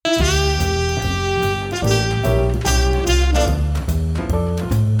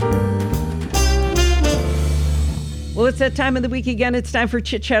that time of the week again. It's time for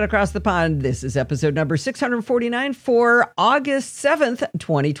Chit Chat Across the Pond. This is episode number 649 for August 7th,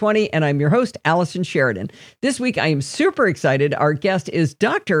 2020. And I'm your host, Allison Sheridan. This week, I am super excited. Our guest is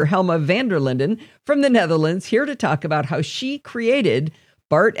Dr. Helma van der Linden from the Netherlands, here to talk about how she created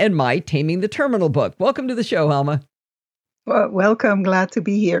Bart and My Taming the Terminal book. Welcome to the show, Helma. Well, welcome. Glad to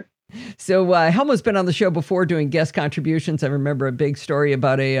be here. So Helma's been on the show before doing guest contributions. I remember a big story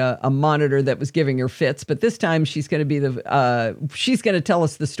about a monitor that was giving her fits, but this time she's going to tell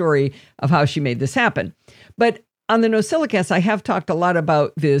us the story of how she made this happen. But on the NosillaCast, I have talked a lot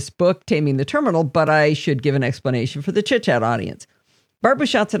about this book, Taming the Terminal, but I should give an explanation for the Chit Chat audience. Bart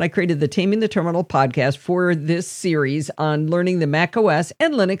Busschots and I created the Taming the Terminal podcast for this series on learning the Mac OS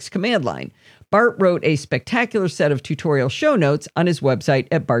and Linux command line. Bart wrote a spectacular set of tutorial show notes on his website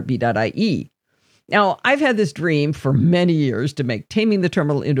at bartb.ie. Now, I've had this dream for many years to make Taming the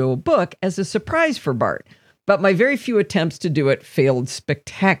Terminal into a book as a surprise for Bart, but my very few attempts to do it failed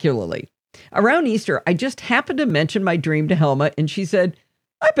spectacularly. Around Easter, I just happened to mention my dream to Helma, and she said,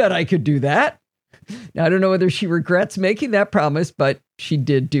 "I bet I could do that." Now, I don't know whether she regrets making that promise, but she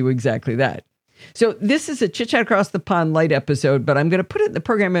did do exactly that. So this is a Chit Chat Across the Pond light episode, but I'm going to put it in the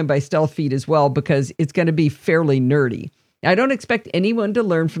Programming by Stealth feed as well because it's going to be fairly nerdy. I don't expect anyone to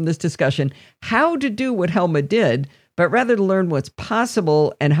learn from this discussion how to do what Helma did, but rather to learn what's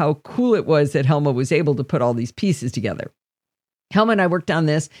possible and how cool it was that Helma was able to put all these pieces together. Helma and I worked on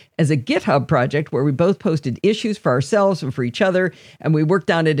this as a GitHub project where we both posted issues for ourselves and for each other, and we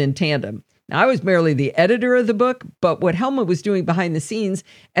worked on it in tandem. Now, I was merely the editor of the book, but what Helma was doing behind the scenes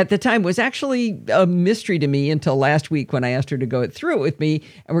at the time was actually a mystery to me until last week when I asked her to go through it with me,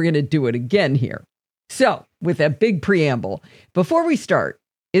 and we're going to do it again here. So, with that big preamble, before we start,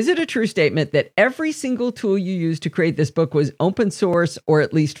 is it a true statement that every single tool you used to create this book was open source or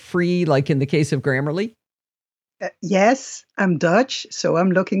at least free, like in the case of Grammarly? Yes, I'm Dutch, so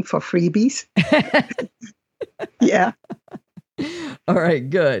I'm looking for freebies. Yeah. All right,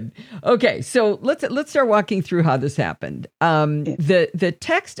 good. Okay, so let's start walking through how this happened. The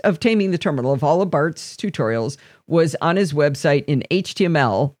text of Taming the Terminal of all of Bart's tutorials was on his website in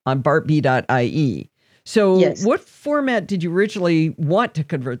HTML on bartb.ie. So yes. What format did you originally want to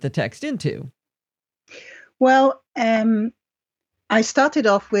convert the text into? Well, I started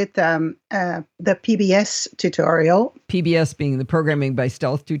off with the PBS tutorial. PBS being the Programming by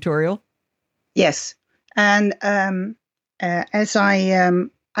Stealth tutorial? Yes. And as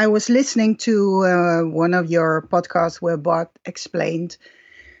I was listening to one of your podcasts where Bart explained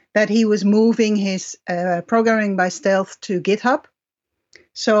that he was moving his Programming by Stealth to GitHub.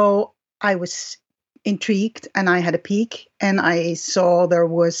 So I was intrigued and I had a peek and I saw there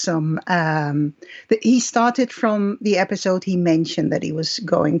was some, he started from the episode he mentioned that he was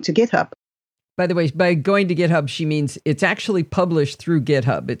going to GitHub. By the way, by going to GitHub, she means it's actually published through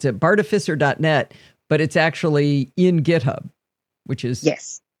GitHub. It's at bartificer.net, but it's actually in GitHub, which is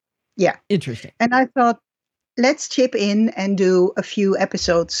interesting. And I thought, let's chip in and do a few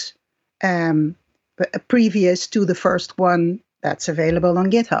episodes previous to the first one that's available on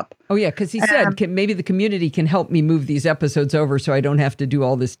GitHub. Oh, yeah, because he said maybe the community can help me move these episodes over so I don't have to do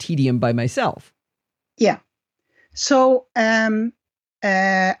all this tedium by myself. Yeah. So I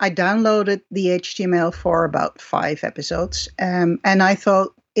downloaded the HTML for about 5 episodes. And I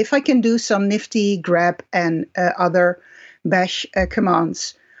thought, if I can do some nifty grep and other bash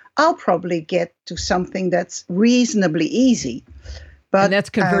commands, I'll probably get to something that's reasonably easy. And that's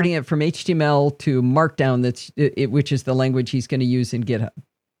converting it from HTML to Markdown, which is the language he's going to use in GitHub.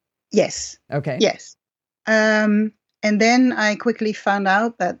 Yes. Okay. Yes. And then I quickly found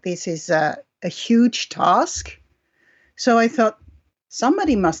out that this is a huge task. So I thought,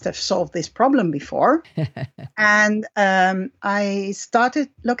 somebody must have solved this problem before. And I started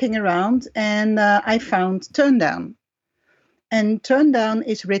looking around and I found Turndown. And Turndown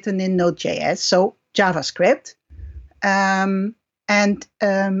is written in Node.js, so JavaScript. And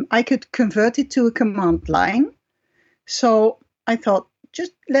I could convert it to a command line. So I thought,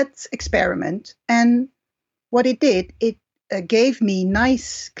 just let's experiment. And what it did, it gave me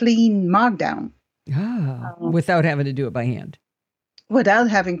nice, clean Markdown. Without having to do it by hand. Without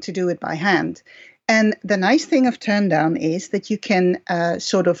having to do it by hand. And the nice thing of Turndown is that you can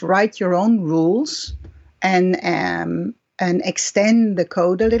sort of write your own rules and extend the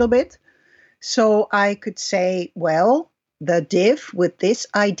code a little bit. So I could say, well, the div with this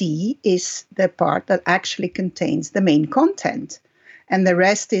ID is the part that actually contains the main content. And the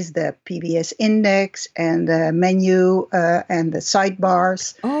rest is the PBS index and the menu and the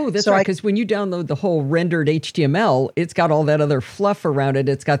sidebars. Oh, that's right. Because when you download the whole rendered HTML, it's got all that other fluff around it.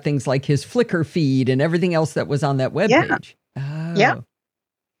 It's got things like his Flickr feed and everything else that was on that web page. Oh. Yeah.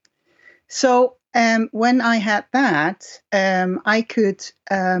 So when I had that, I could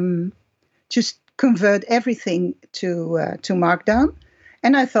just convert everything to Markdown.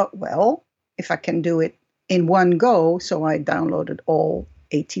 And I thought, well, if I can do it in one go, so I downloaded all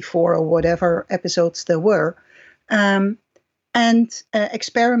 84 or whatever episodes there were, and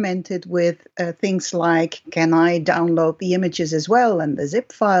experimented with things like, can I download the images as well and the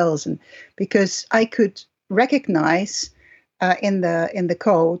zip files? And because I could recognize in the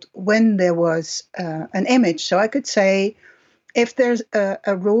code when there was an image, so I could say, if there's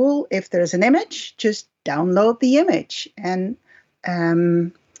a rule, if there's an image, just download the image. And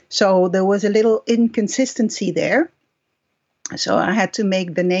so there was a little inconsistency there. So I had to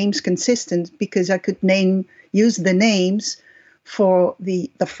make the names consistent because I could use the names for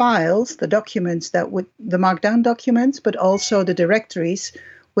the files, the documents the Markdown documents, but also the directories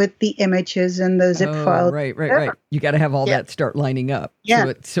with the images and the zip files. Right. You got to have all that start lining up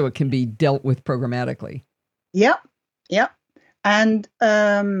so it can be dealt with programmatically. Yep. And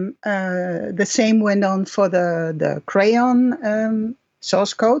the same went on for the Crayon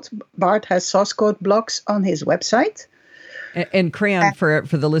source code. Bart has source code blocks on his website. And Crayon, for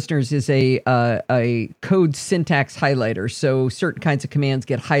the listeners, is a code syntax highlighter. So certain kinds of commands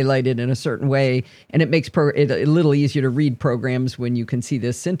get highlighted in a certain way, and it makes it a little easier to read programs when you can see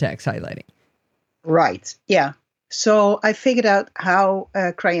this syntax highlighting. Right. Yeah. So I figured out how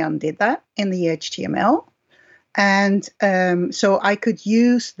Crayon did that in the HTML. And so I could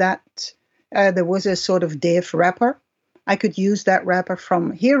use that. There was a sort of div wrapper. I could use that wrapper.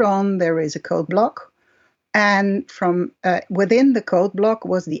 From here on, there is a code block. And from within the code block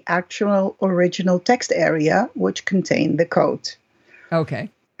was the actual original text area, which contained the code. Okay.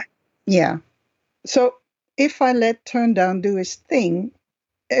 Yeah. So if I let Turndown do his thing,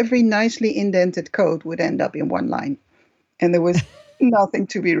 every nicely indented code would end up in one line. And there was nothing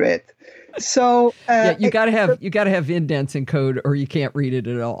to be read. So you gotta have indents in code, or you can't read it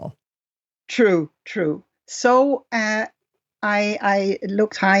at all. True. So I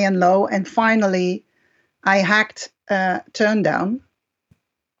looked high and low, and finally I hacked Turndown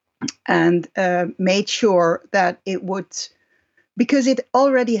and made sure that it would, because it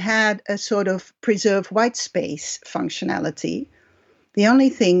already had a sort of preserve white space functionality. The only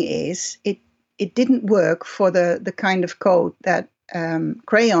thing is it didn't work for the kind of code that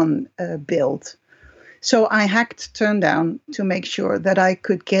Crayon built. So I hacked Turndown to make sure that I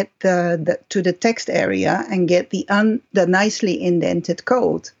could get to the text area and get the nicely indented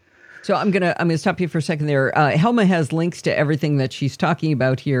code. So I'm gonna stop you for a second there. Helma has links to everything that she's talking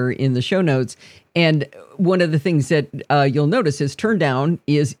about here in the show notes. And one of the things that you'll notice is Turndown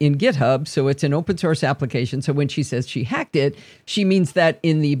is in GitHub, so it's an open source application. So when she says she hacked it, she means that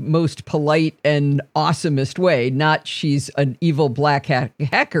in the most polite and awesomest way, not she's an evil black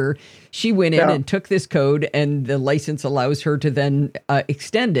hacker. She went in and took this code, and the license allows her to then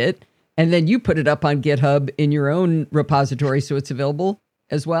extend it. And then you put it up on GitHub in your own repository, so it's available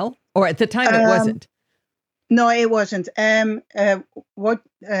as well. Or at the time it wasn't. No, it wasn't. What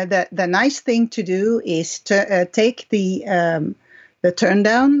the nice thing to do is to take the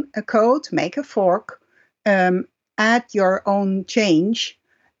Turndown code, make a fork, add your own change,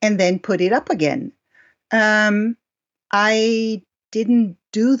 and then put it up again. I didn't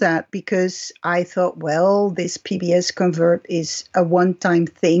do that because I thought, well, this PBS convert is a one-time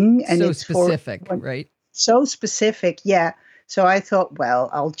thing, and so it's specific, right? So specific, yeah. So I thought, well,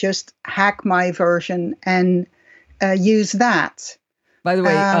 I'll just hack my version and use that. By the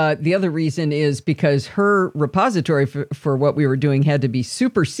way, the other reason is because her repository for what we were doing had to be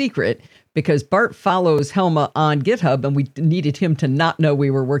super secret, because Bart follows Helma on GitHub, and we needed him to not know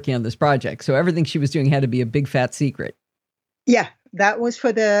we were working on this project. So everything she was doing had to be a big fat secret. Yeah, that was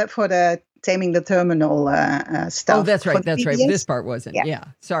for the Taming the Terminal stuff. Oh, that's right. That's right. This part wasn't. Yeah.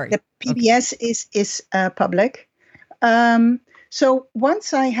 Sorry. The PBS is public. So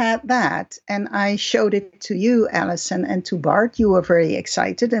once I had that and I showed it to you, Alison, and to Bart, you were very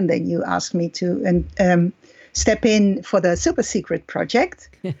excited. And then you asked me to step in for the super secret project.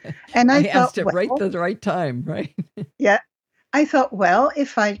 And I asked it right at the right time, right? Yeah. I thought, well,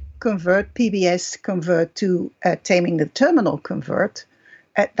 if I convert PBS convert to Taming the Terminal convert,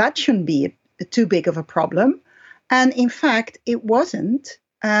 that shouldn't be too big of a problem. And in fact, it wasn't.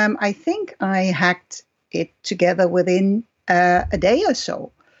 I think I hacked it together within a day or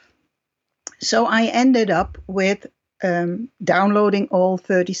so. So I ended up with downloading all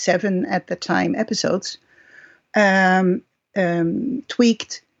 37 at the time episodes,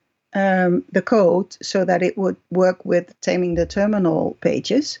 tweaked the code so that it would work with Taming the Terminal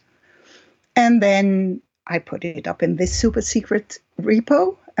pages. And then I put it up in this super secret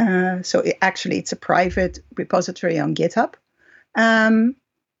repo. So it's a private repository on GitHub. And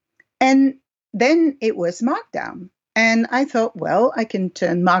then it was Markdown. And I thought, well, I can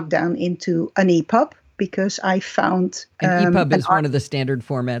turn Markdown into an EPUB because I found... An EPUB is one of the standard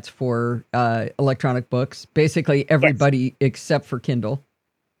formats for electronic books. Basically, everybody except for Kindle.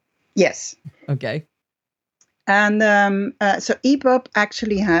 Yes. Okay. And so EPUB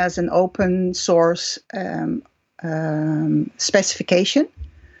actually has an open source specification.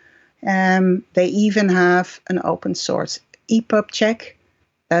 They even have an open source EPUB check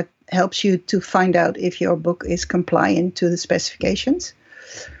that helps you to find out if your book is compliant to the specifications.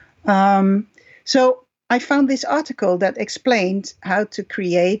 So I found this article that explained how to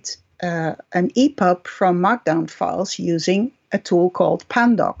create an EPUB from Markdown files using a tool called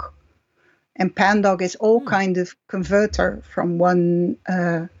Pandoc. And Pandoc is all kind of converter from one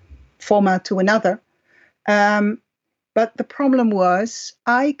format to another. But the problem was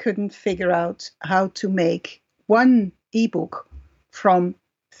I couldn't figure out how to make one ebook from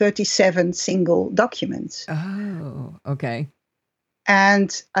 37 single documents. Oh, okay.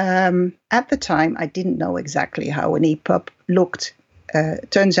 And at the time, I didn't know exactly how an EPUB looked.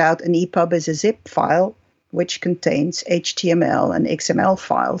 Turns out an EPUB is a zip file which contains HTML and XML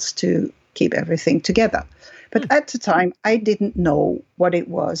files to keep everything together. But at the time, I didn't know what it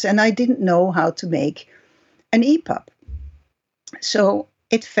was, and I didn't know how to make an EPUB. So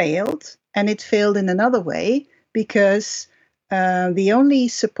it failed, and it failed in another way because the only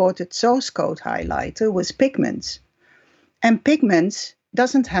supported source code highlighter was Pigments. And Pigments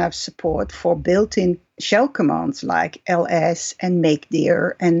doesn't have support for built-in shell commands like ls and make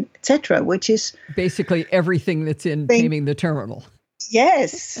dir and etc., which is basically everything that's in Taming the Terminal.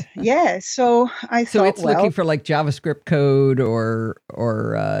 Yes, yes. So I thought, it's looking for like JavaScript code or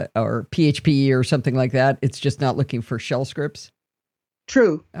PHP or something like that. It's just not looking for shell scripts.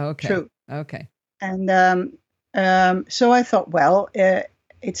 True. Okay. True. Okay. And so I thought, well,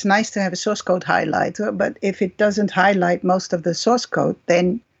 it's nice to have a source code highlighter, but if it doesn't highlight most of the source code,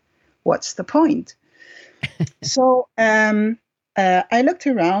 then what's the point? So I looked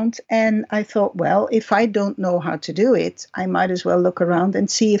around and I thought, well, if I don't know how to do it, I might as well look around and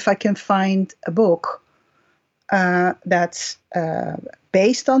see if I can find a book that's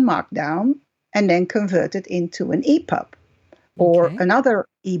based on Markdown and then convert it into an EPUB or another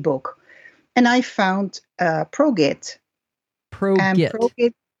ebook. And I found ProGit.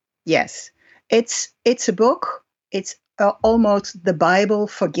 ProGit, yes. It's a book. It's almost the Bible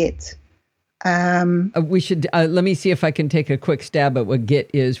for Git. We should let me see if I can take a quick stab at what Git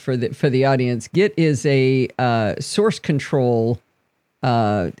is for the audience. Git is a source control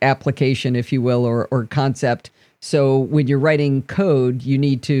application, if you will, or concept. So when you're writing code, you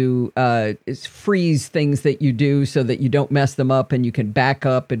need to freeze things that you do so that you don't mess them up, and you can back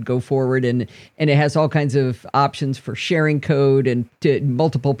up and go forward. And it has all kinds of options for sharing code and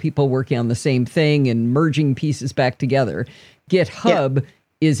multiple people working on the same thing and merging pieces back together. GitHub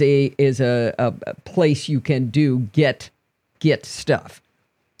is a place you can do Git stuff.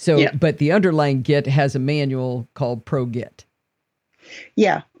 So, but the underlying Git has a manual called ProGit.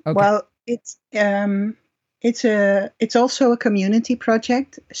 Yeah. Okay. Well, it's also a community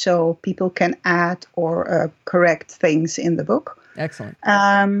project, so people can add or correct things in the book. Excellent.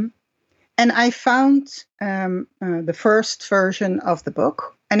 And I found the first version of the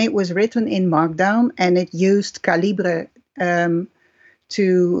book, and it was written in Markdown, and it used Calibre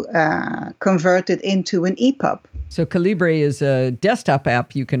to convert it into an EPUB. So Calibre is a desktop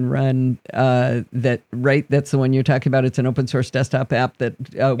app you can run that's the one you're talking about. It's an open source desktop app that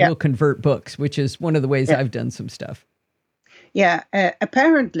will convert books, which is one of the ways I've done some stuff. Yeah,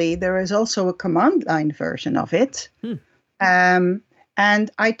 apparently there is also a command line version of it. And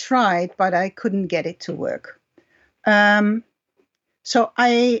I tried, but I couldn't get it to work. So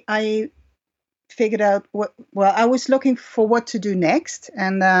I figured out I was looking for what to do next.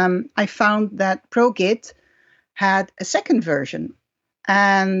 And I found that ProGit had a second version.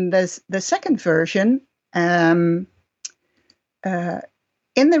 And the second version, in the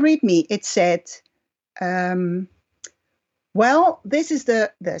README, it said, this is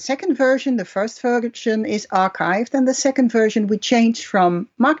the second version. The first version is archived. And the second version we changed from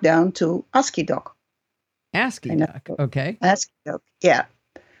Markdown to AsciiDoc. AsciiDoc, okay. AsciiDoc, yeah.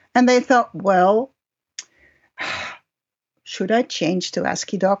 And they thought, should I change to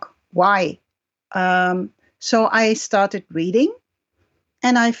AsciiDoc? Why? So I started reading,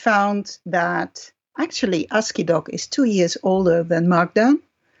 and I found that actually ASCII-Doc is 2 years older than Markdown.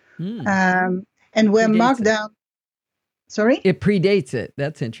 And where Markdown, sorry? It predates it.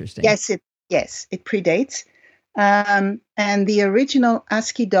 That's interesting. Yes, it predates. And the original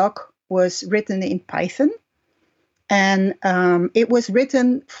ASCII-Doc was written in Python. And it was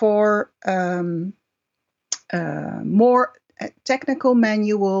written for more technical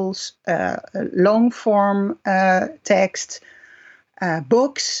manuals, long form text,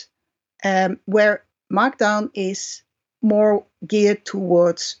 books, where Markdown is more geared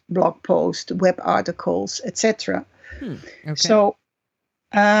towards blog posts, web articles, etc. Okay. So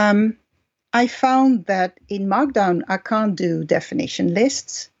I found that in Markdown, I can't do definition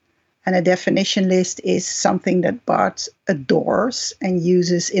lists. And a definition list is something that Bart adores and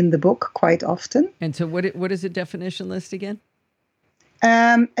uses in the book quite often. And so what is a definition list again?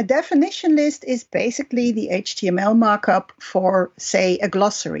 A definition list is basically the HTML markup for, say, a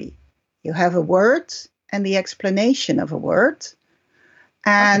glossary. You have a word and the explanation of a word.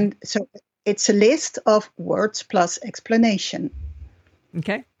 And so it's a list of words plus explanation.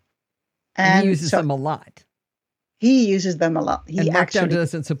 Okay. And he uses them a lot. He uses them a lot. And Markdown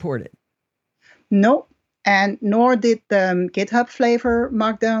doesn't support it. No, and nor did the GitHub flavor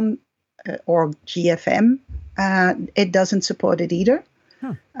Markdown or GFM. It doesn't support it either.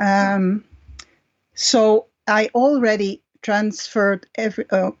 So I already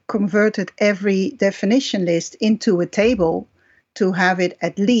converted every definition list into a table to have it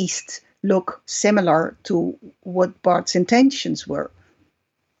at least look similar to what Bart's intentions were.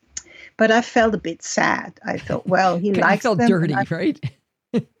 But I felt a bit sad. I thought, well, he likes them. You felt dirty, right?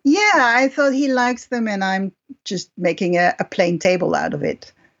 Yeah, I thought he likes them, and I'm just making a plain table out of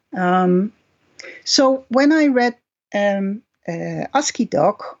it. So when I read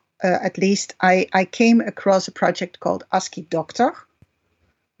ASCII-Doc, at least I came across a project called ASCII-Doctor,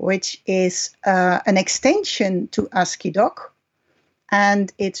 which is an extension to ASCII-Doc,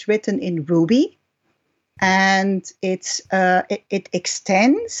 and it's written in Ruby. And it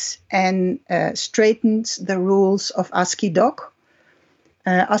extends and straightens the rules of ASCII-Doc.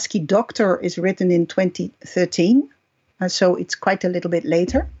 ASCII-Doctor is written in 2013, so it's quite a little bit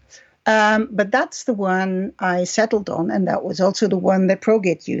later. But that's the one I settled on, and that was also the one that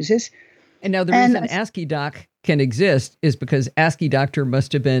ProGit uses. And now the reason ASCII-Doc can exist is because ASCII-Doctor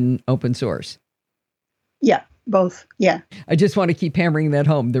must have been open source. Yeah. Both, yeah. I just want to keep hammering that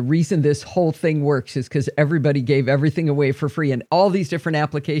home. The reason this whole thing works is because everybody gave everything away for free, and all these different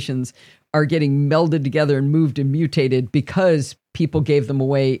applications are getting melded together and moved and mutated because people gave them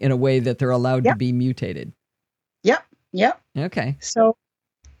away in a way that they're allowed to be mutated. Yep. Okay. So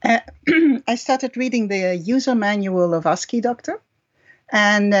I started reading the user manual of ASCII-Doctor.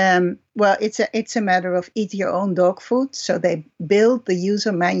 And, well, it's a matter of eat your own dog food. So they built the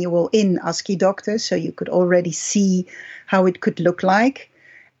user manual in ASCII-Doctor, so you could already see how it could look like.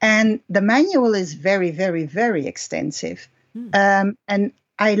 And the manual is very, very, very extensive. And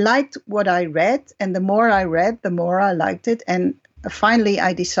I liked what I read. And the more I read, the more I liked it. And finally,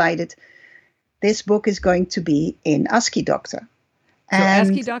 I decided this book is going to be in ASCII-Doctor. So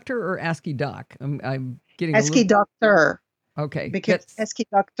ASCII-Doctor or ASCII-Doc? I'm getting ASCII-Doctor. Okay. Because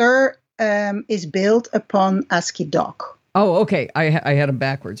ASCII-Doctor is built upon ASCII-Doc. Oh, okay. I had them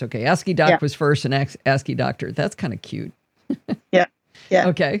backwards. Okay. ASCII-Doc was first and ASCII-Doctor. That's kind of cute. Yeah.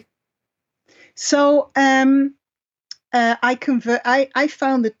 Okay. So I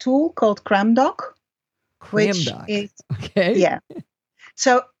found a tool called CramDoc. CramDoc. Which is, okay. Yeah.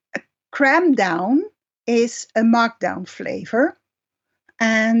 So Cramdown is a Markdown flavor.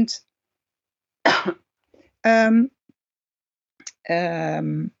 And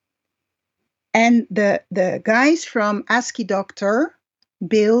and the guys from ASCII-Doctor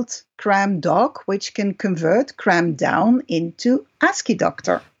built CramDoc, which can convert Cramdown into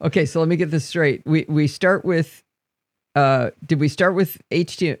ASCII-Doctor. Okay, so let me get this straight. We start with, did we start with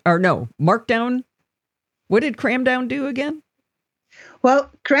HTML, or no, Markdown? What did Cramdown do again?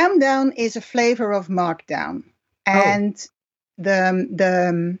 Well, Cramdown is a flavor of Markdown. And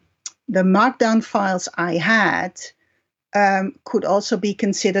the Markdown files I had could also be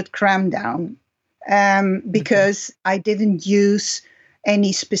considered Cramdown because I didn't use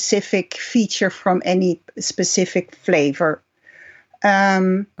any specific feature from any specific flavor.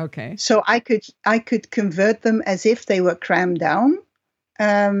 Okay. So I could convert them as if they were Cramdown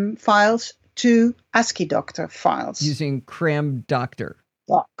files to ASCII-Doctor files. Using CramDoctor.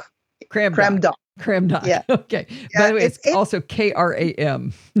 CramDoc. CramDoc. Yeah. Okay. Yeah, By the way, it's also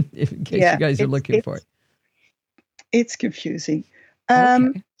KRAM, in case you guys are looking for it. It's confusing.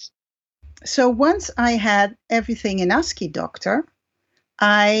 Okay. So once I had everything in ASCII Doctor,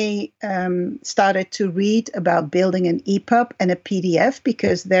 I started to read about building an EPUB and a PDF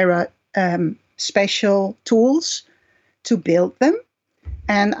because there are special tools to build them.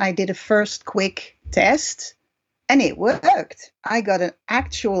 And I did a first quick test and it worked. I got an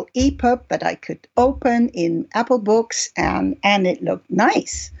actual EPUB that I could open in Apple Books and it looked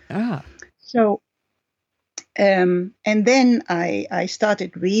nice. Ah. So, and then I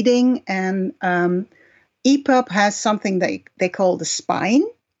started reading, and EPUB has something they call the spine,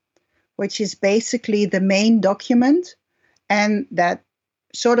 which is basically the main document, and that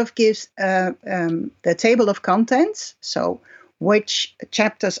sort of gives the table of contents. So which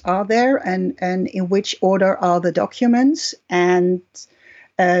chapters are there and in which order are the documents. And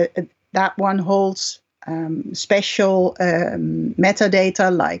that one holds special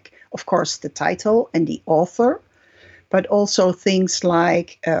metadata like, of course, the title and the author, but also things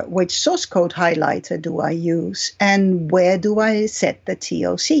like which source code highlighter do I use and where do I set the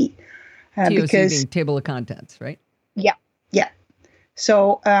TOC? TOC being table of contents, right? Yeah.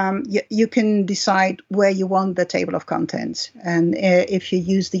 So you can decide where you want the table of contents. And if you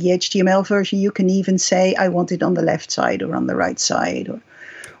use the HTML version, you can even say, I want it on the left side or on the right side. Or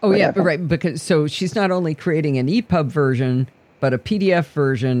whatever. Yeah, right. Because so she's not only creating an EPUB version, but a PDF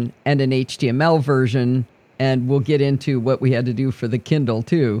version and an HTML version. And we'll get into what we had to do for the Kindle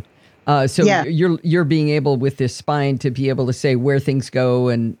too. You're being able with this spine to be able to say where things go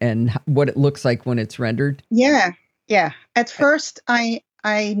and what it looks like when it's rendered. Yeah. At first, I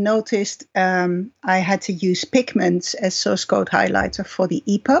noticed I had to use Pigments as source code highlighter for the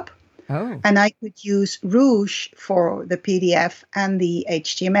EPUB. Oh. And I could use Rouge for the PDF and the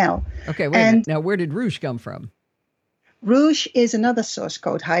HTML. Okay, wait a minute. Now, where did Rouge come from? Rouge is another source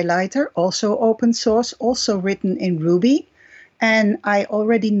code highlighter, also open source, also written in Ruby. And I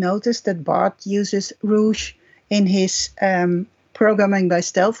already noticed that Bart uses Rouge in his Programming by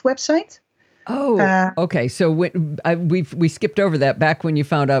Stealth website. Oh, okay. So we skipped over that back when you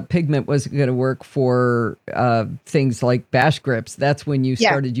found out Pigment wasn't going to work for things like bash scripts. That's when you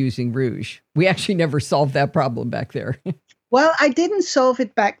started using Rouge. We actually never solved that problem back there. Well, I didn't solve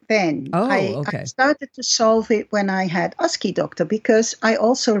it back then. Okay. I started to solve it when I had ASCII Doctor because I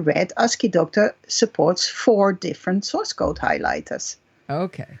also read ASCII Doctor supports 4 different source code highlighters.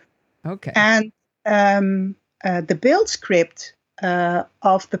 Okay. And the build script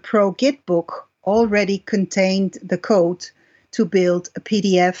of the Pro Git book already contained the code to build a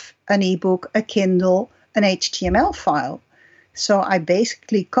PDF, an ebook, a Kindle, an HTML file. So I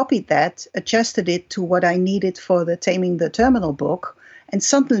basically copied that, adjusted it to what I needed for the Taming the Terminal book, and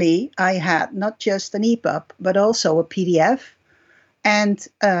suddenly I had not just an EPUB, but also a PDF, and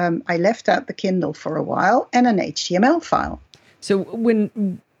I left out the Kindle for a while, and an HTML file. So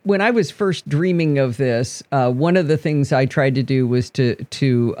when I was first dreaming of this, one of the things I tried to do was to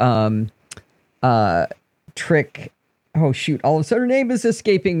trick. Oh, shoot. All of a sudden, her name is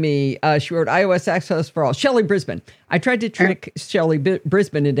escaping me. She wrote iOS Access for All. Shelley Brisbane. I tried to trick Shelley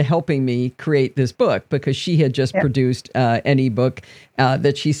Brisbane into helping me create this book because she had just produced an ebook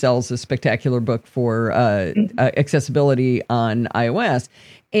that she sells, a spectacular book for accessibility on iOS.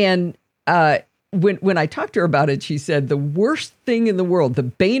 And when I talked to her about it, she said the worst thing in the world, the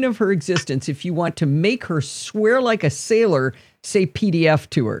bane of her existence, if you want to make her swear like a sailor, say PDF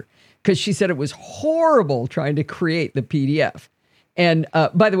to her. Because she said it was horrible trying to create the PDF. And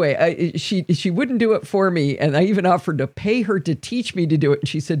by the way, she wouldn't do it for me. And I even offered to pay her to teach me to do it. And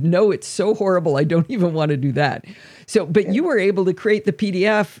she said, no, it's so horrible. I don't even want to do that. So, but you were able to create the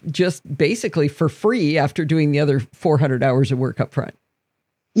PDF just basically for free after doing the other 400 hours of work up front.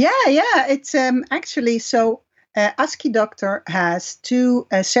 Yeah. It's actually so ASCII Doctor has 2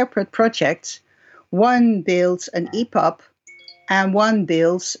 separate projects. One builds an EPUB and one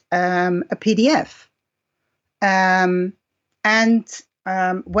builds a PDF. And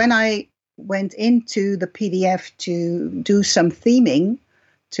when I went into the PDF to do some theming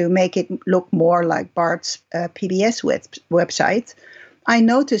to make it look more like Bart's PBS website, I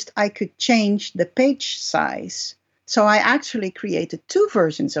noticed I could change the page size. So I actually created 2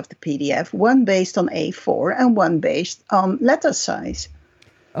 versions of the PDF, one based on A4 and one based on letter size.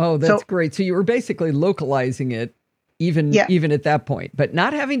 Oh, that's great. So you were basically localizing it even at that point, but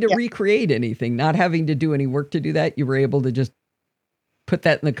not having to recreate anything, not having to do any work to do that. You were able to just put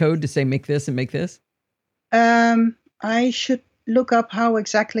that in the code to say, make this and make this. I should look up how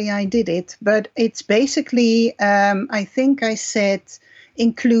exactly I did it, but it's basically, I think I said,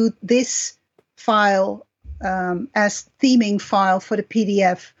 include this file as theming file for the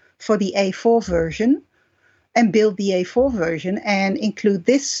PDF for the A4 version. and build the A4 version and include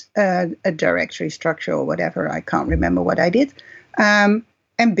this a directory structure or whatever. I can't remember what I did. And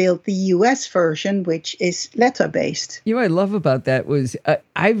build the US version, which is letter-based. You know what I love about that was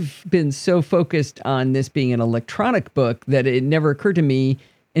I've been so focused on this being an electronic book that it never occurred to me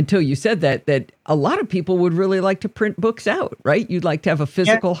until you said that a lot of people would really like to print books out, right? You'd like to have a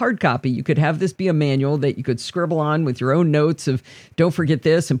physical hard copy. You could have this be a manual that you could scribble on with your own notes of don't forget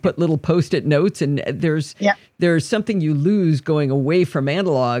this and put little Post-it notes. And there's something you lose going away from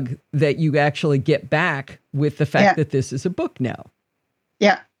analog that you actually get back with the fact that this is a book now.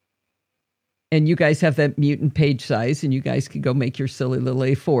 Yeah. And you guys have that mutant page size, and you guys can go make your silly little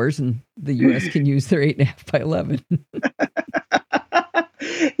A4s, and the US can use their 8.5 by 11.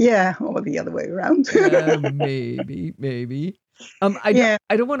 Yeah, or the other way around. Maybe. I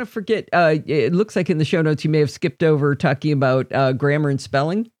don't want to forget. It looks like in the show notes you may have skipped over talking about grammar and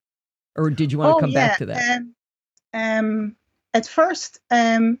spelling, or did you want to come back to that? At first,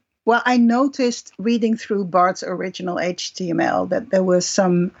 well, I noticed reading through Bart's original HTML that there was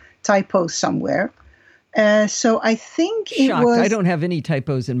some typos somewhere. So I think Shocked. it was... I don't have any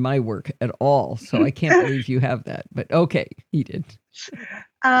typos in my work at all, so I can't believe you have that. But okay, he did.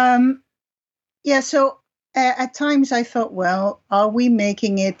 So at times I thought, well, are we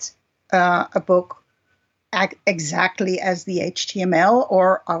making it a book exactly as the HTML,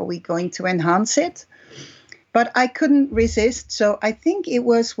 or are we going to enhance it? But I couldn't resist. So I think it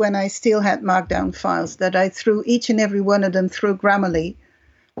was when I still had Markdown files that I threw each and every one of them through Grammarly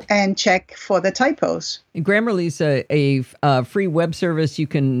and check for the typos. And Grammarly's a free web service. You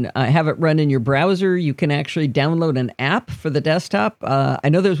can have it run in your browser. You can actually download an app for the desktop. I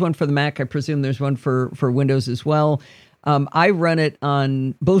know there's one for the Mac. I presume there's one for Windows as well. I run it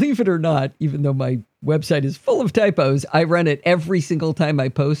on, believe it or not, even though my website is full of typos, I run it every single time I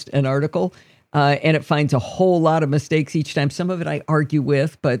post an article. And it finds a whole lot of mistakes each time. Some of it I argue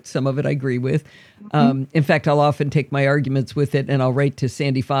with, but some of it I agree with. In fact, I'll often take my arguments with it and I'll write to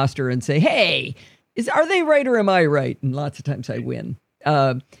Sandy Foster and say, hey, are they right or am I right? And lots of times I win.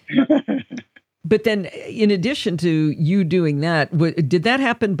 But then in addition to you doing that, did that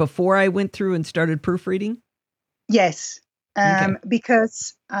happen before I went through and started proofreading? Yes,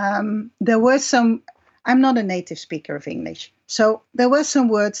 because there were some... I'm not a native speaker of English. So there were some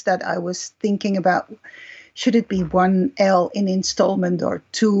words that I was thinking about. Should it be one L in installment or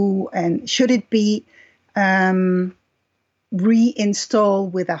two? And should it be reinstall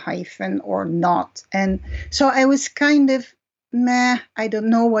with a hyphen or not? And so I was kind of, I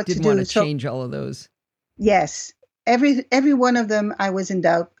don't know what to do. Didn't want to change all of those. Yes. Every one of them I was in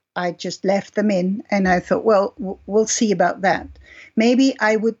doubt. I just left them in. And I thought, well, we'll see about that. Maybe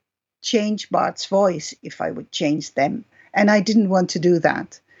I would change Bart's voice if I would change them. And I didn't want to do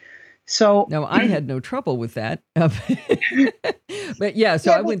that. So no, I had no trouble with that. But yeah,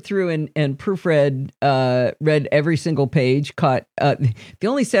 so I went through and proofread, read every single page, caught, the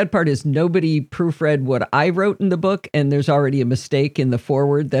only sad part is nobody proofread what I wrote in the book. And there's already a mistake in the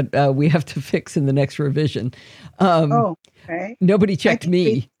foreword that we have to fix in the next revision. Okay. Nobody checked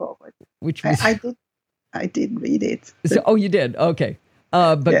me, which was, I did read it. So, you did. Okay.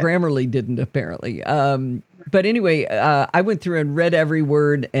 But Grammarly didn't, apparently. But anyway, I went through and read every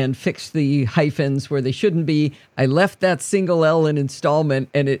word and fixed the hyphens where they shouldn't be. I left that single L in installment,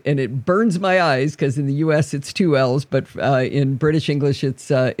 and it burns my eyes because in the U.S. it's 2 L's, but in British English it's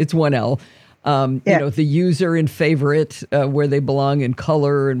 1 L. You know, the user and favorite where they belong in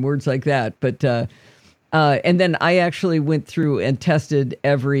color and words like that. But and then I actually went through and tested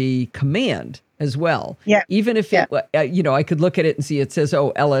every command as well. Yeah. Even if it, I could look at it and see it says,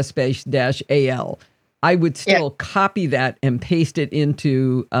 ls space -al. I would still copy that and paste it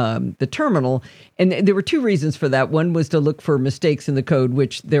into the terminal. And there were 2 reasons for that. One was to look for mistakes in the code,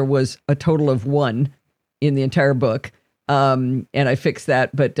 which there was a total of 1 in the entire book. And I fixed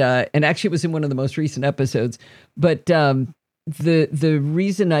that. But and actually it was in one of the most recent episodes. But the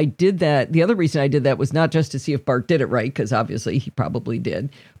reason I did that, the other reason I did that was not just to see if Bart did it right, because obviously he probably did,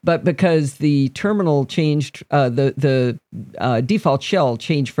 but because the terminal changed, the default shell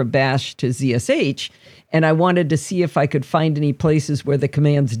changed from bash to ZSH, and I wanted to see if I could find any places where the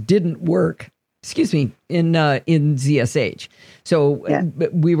commands didn't work, in ZSH. So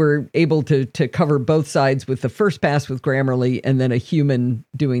we were able to cover both sides with the first pass with Grammarly and then a human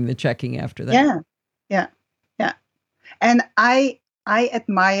doing the checking after that. Yeah. And I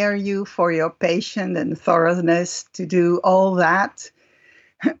admire you for your patience and thoroughness to do all that,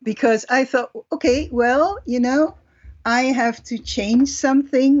 because I thought, okay, well, I have to change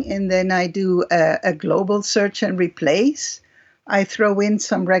something and then I do a global search and replace. I throw in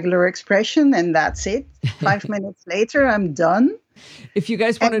some regular expression, and that's it. 5 minutes later, I'm done. If you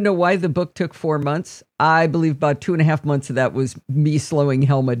guys want to know why the book took 4 months, I believe about 2.5 months of that was me slowing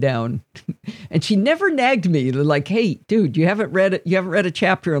Helma down. And she never nagged me like, hey, dude, you haven't read a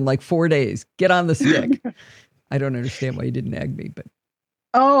chapter in like 4 days. Get on the stick. I don't understand why you didn't nag me, but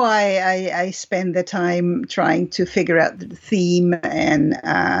Oh, I spend the time trying to figure out the theme and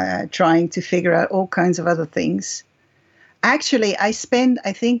trying to figure out all kinds of other things. Actually, I spend,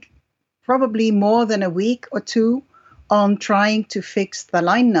 I think, probably more than a week or two on trying to fix the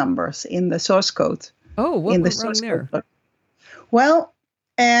line numbers in the source code. Oh, what went wrong there? Well,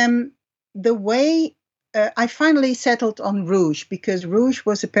 the way I finally settled on Rouge, because Rouge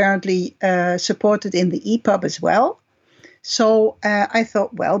was apparently supported in the EPUB as well. So I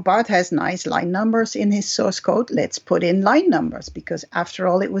thought, well, Bart has nice line numbers in his source code. Let's put in line numbers, because after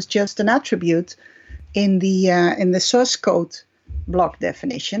all, it was just an attribute in the source code block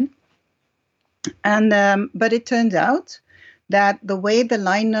definition. And but it turned out that the way the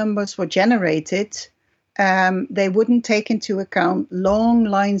line numbers were generated, they wouldn't take into account long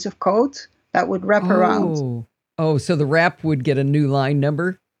lines of code that would wrap around. Oh, so the wrap would get a new line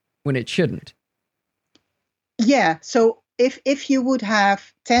number when it shouldn't. Yeah. So if you would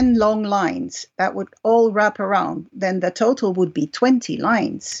have 10 long lines that would all wrap around, then the total would be 20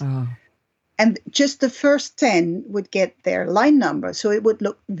 lines. Oh. And just the first 10 would get their line number. So it would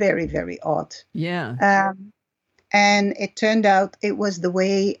look very, very odd. Yeah. And it turned out it was the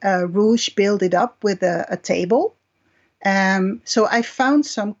way Rouge built it up with a table. So I found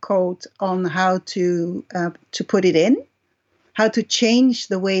some code on how to put it in, how to change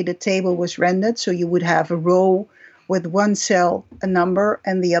the way the table was rendered. So you would have a row with one cell, a number,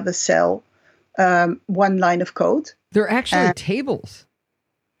 and the other cell, one line of code. They're actually tables.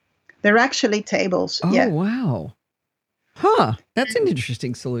 They're actually tables. Oh, yeah. Wow. Huh. That's an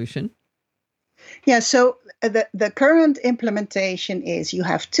interesting solution. Yeah. So the current implementation is you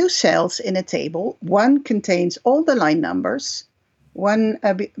have two cells in a table. One contains all the line numbers. One,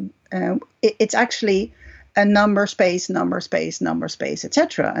 it's actually a number space,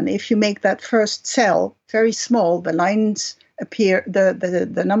 etc. And if you make that first cell very small, the lines appear,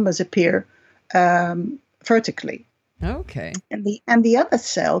 the numbers appear vertically. Okay. And the other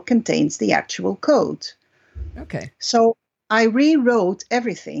cell contains the actual code. Okay. So I rewrote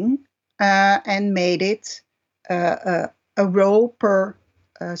everything and made it a row per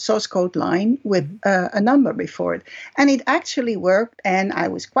source code line with a number before it. And it actually worked, and I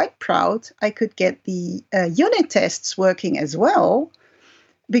was quite proud. I could get the unit tests working as well,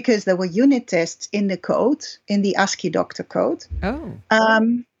 because there were unit tests in the code, in the ASCII doctor code. Oh.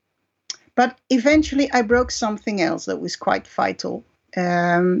 But eventually I broke something else that was quite vital.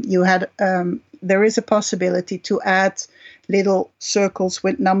 There is a possibility to add little circles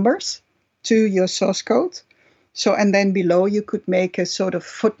with numbers to your source code. So, and then below you could make a sort of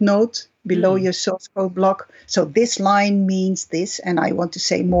footnote below your source code block. So this line means this, and I want to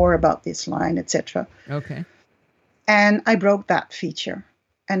say more about this line, etc. Okay. And I broke that feature.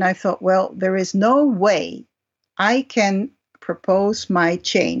 And I thought, well, there is no way I can propose my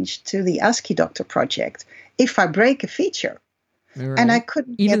change to the ASCII Doctor project if I break a feature. Right. And I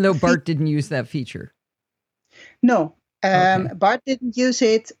couldn't. Even though Bart didn't use that feature. No. Bart didn't use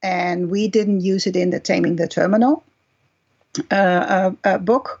it, and we didn't use it in the Taming the Terminal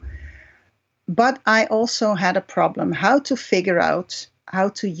book. But I also had a problem how to figure out how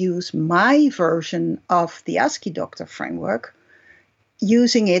to use my version of the ASCII Doctor framework,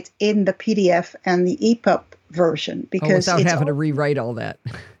 using it in the PDF and the EPUB version. Because without having to rewrite all that.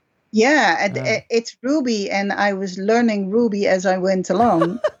 Yeah, it's Ruby, and I was learning Ruby as I went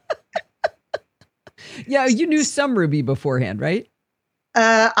along. Yeah, you knew some Ruby beforehand, right?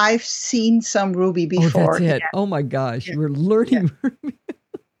 I've seen some Ruby before. Oh, that's it. Yeah. Oh my gosh, you were learning Ruby.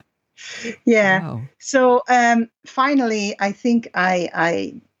 Yeah. Wow. So finally, I think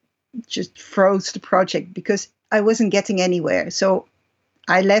I just froze the project because I wasn't getting anywhere. So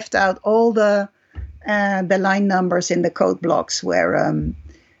I left out all the line numbers in the code blocks where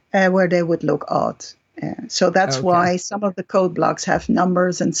they would look odd. So that's why some of the code blocks have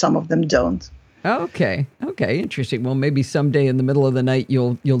numbers and some of them don't. Okay. Interesting. Well, maybe someday in the middle of the night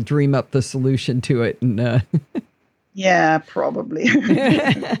you'll dream up the solution to it. And yeah, probably.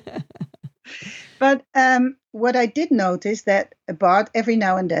 But what I did notice that Bart, every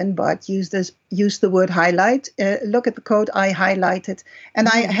now and then, Bart used the word highlight. Look at the code I highlighted, and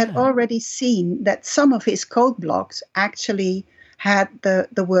I had already seen that some of his code blocks actually had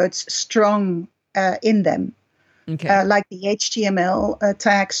the words strong in them, like the HTML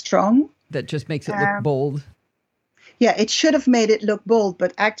tag strong. That just makes it look bold. Yeah, it should have made it look bold,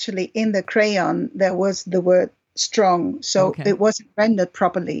 but actually in the crayon there was the word strong, so Okay. it wasn't rendered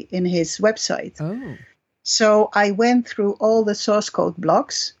properly in his website. Oh. So I went through all the source code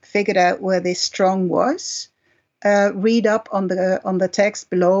blocks, figured out where this strong was, read up on the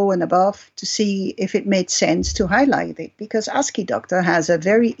text below and above to see if it made sense to highlight it, because ASCII Doctor has a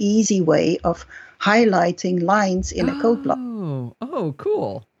very easy way of highlighting lines in a code block. Oh,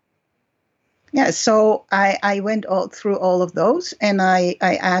 cool. Yeah, so I went through all of those, and I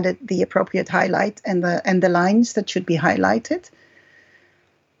added the appropriate highlight and the lines that should be highlighted.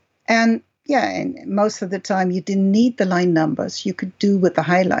 And yeah, and most of the time you didn't need the line numbers. You could do with the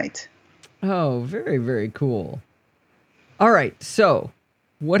highlight. Oh, very, very cool. All right. So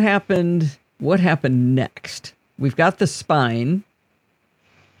what happened? What happened next? We've got the spine.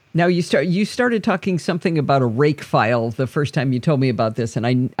 Now you started talking something about a rake file the first time you told me about this,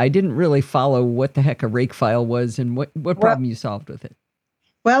 and I didn't really follow what the heck a rake file was and what problem you solved with it.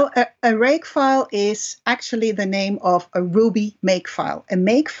 Well, a rake file is actually the name of a Ruby makefile. A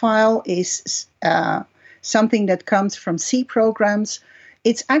makefile is something that comes from C programs.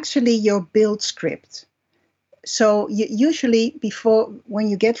 It's actually your build script. So usually when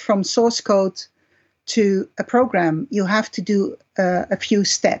you get from source code to a program, you have to do a few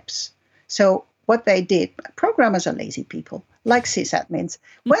steps. So what they did, programmers are lazy people, like sysadmins.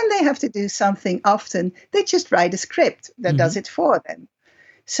 When they have to do something often, they just write a script that does it for them.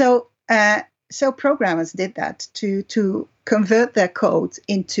 So programmers did that to convert their code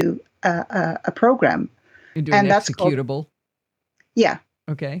into a program. Into an executable? Yeah.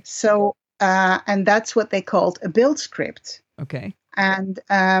 Okay. So, and that's what they called a build script. Okay. And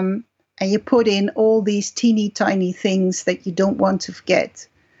you put in all these teeny tiny things that you don't want to forget,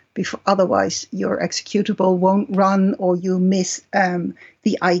 otherwise your executable won't run, or you miss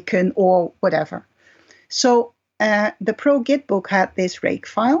the icon or whatever. So the Pro Git book had this rake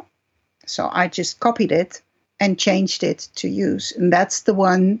file, so I just copied it and changed it to use, and that's the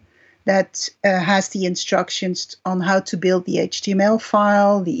one that has the instructions on how to build the HTML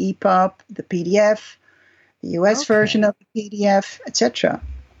file, the EPUB, the PDF, the US version of the PDF, etc.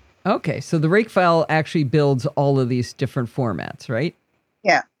 Okay, so the rake file actually builds all of these different formats, right?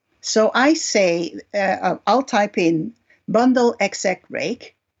 Yeah. So I say, I'll type in bundle exec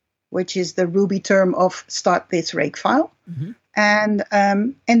rake, which is the Ruby term of start this rake file. Mm-hmm.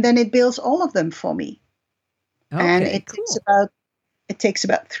 And then it builds all of them for me. Okay, and it takes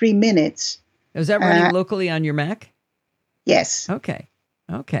about 3 minutes. Is that running locally on your Mac? Yes. Okay.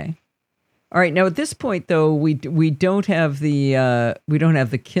 All right. Now at this point, though, we don't have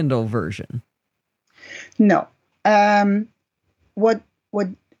the Kindle version. No. What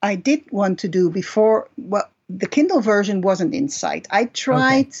I did want to do before, well, the Kindle version wasn't in sight. I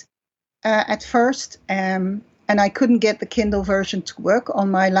tried at first, and I couldn't get the Kindle version to work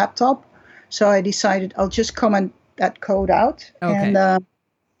on my laptop. So I decided I'll just comment that code out, and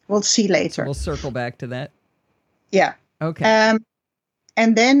we'll see later. So we'll circle back to that. Yeah. Okay.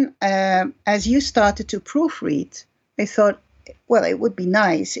 And then as you started to proofread, I thought, well, it would be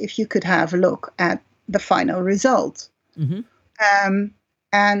nice if you could have a look at the final result. Mm-hmm.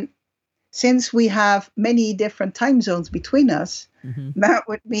 And since we have many different time zones between us, that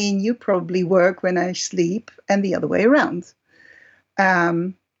would mean you probably work when I sleep and the other way around.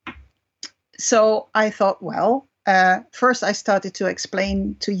 So I thought, well, first I started to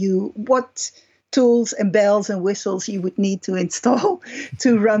explain to you what tools and bells and whistles you would need to install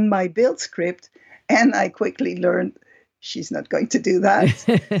to run my build script. And I quickly learned she's not going to do that.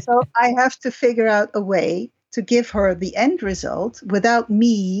 So I have to figure out a way to give her the end result without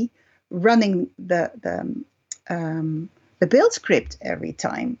me running the build script every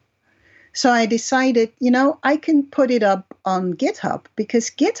time. So I decided, I can put it up on GitHub, because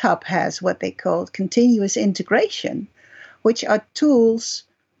GitHub has what they call continuous integration, which are tools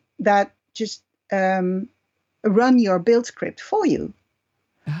that just run your build script for you.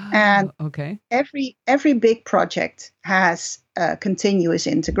 And every big project has continuous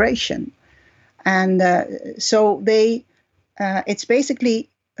integration. And so it's basically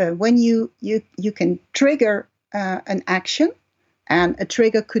when you can trigger an action, and a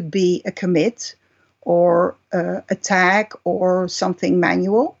trigger could be a commit or a tag or something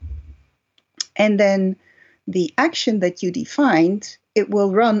manual. And then the action that you defined, it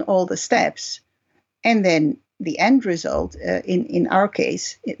will run all the steps. And then the end result, in our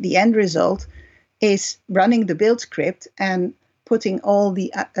case, the end result is running the build script and putting all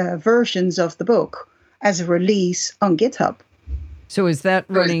the versions of the book as a release on GitHub. So is that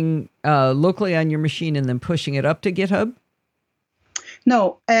running locally on your machine and then pushing it up to GitHub?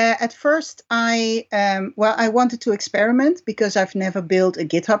 No, at first I wanted to experiment because I've never built a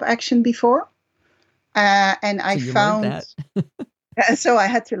GitHub action before. And I So you learned found, that. so I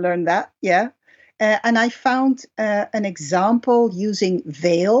had to learn that, yeah. And I found an example using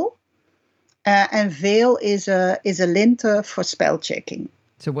Veil. And Veil is a linter for spell checking.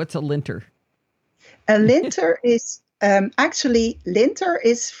 So what's a linter? A linter is actually linter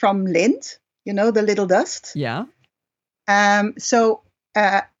is from lint, the little dust. Yeah. So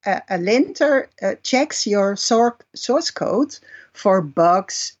a linter checks your source code for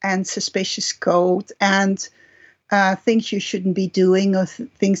bugs and suspicious code and things you shouldn't be doing or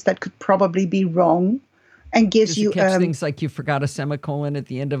things that could probably be wrong, and gives Does you it catch things like you forgot a semicolon at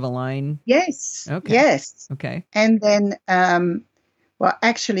the end of a line? Yes. Okay. Yes. Okay. And then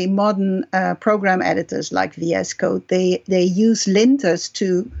actually modern program editors like VS Code, they use linters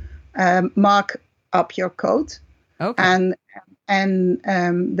to mark up your code. Okay.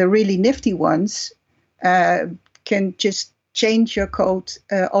 And the really nifty ones can just change your code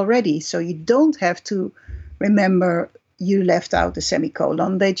already, so you don't have to remember you left out a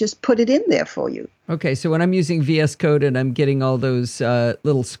semicolon. They just put it in there for you. Okay, so when I'm using VS Code and I'm getting all those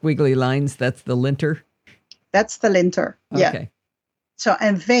little squiggly lines, that's the linter? That's the linter, yeah. Okay. So,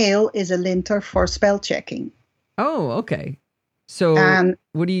 and Veil is a linter for spell checking. Oh, okay. So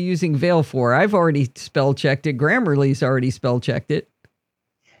what are you using Veil for? I've already spell checked it. Grammarly's already spell checked it.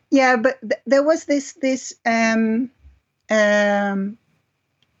 Yeah, but there was there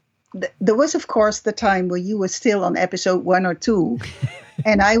was, of course, the time where you were still on episode 1 or 2,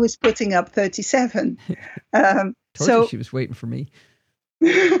 and I was putting up 37. Told you she was waiting for me.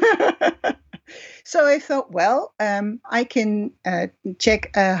 So I thought, well, I can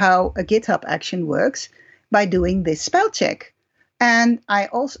check how a GitHub action works by doing this spell check. And I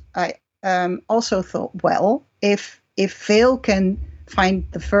also thought, well, if Veil can find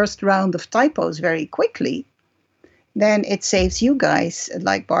the first round of typos very quickly, then it saves you guys,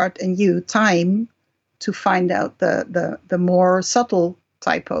 like Bart and you, time to find out the more subtle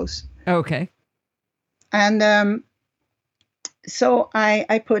typos. Okay. And so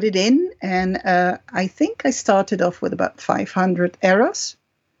I put it in, and I think I started off with about 500 errors.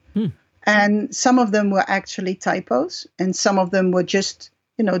 And some of them were actually typos, and some of them were just,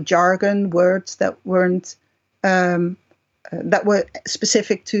 jargon words that weren't, that were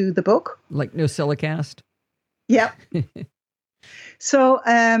specific to the book. Like NosillaCast? Yeah. So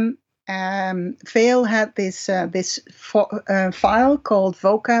Veil had this file called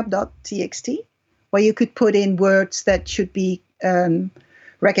vocab.txt, where you could put in words that should be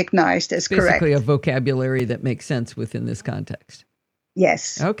recognized as correct. Basically a vocabulary that makes sense within this context.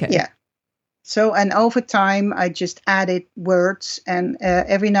 Yes. Okay. Yeah. So, and over time, I just added words, and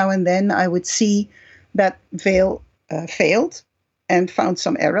every now and then I would see that Veil failed and found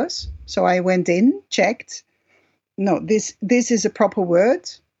some errors. So I went in, checked. No, this is a proper word.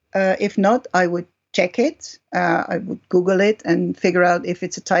 If not, I would check it. I would Google it and figure out if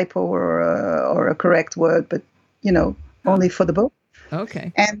it's a typo or a correct word, but, only for the book.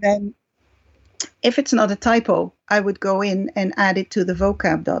 Okay. And then if it's not a typo, I would go in and add it to the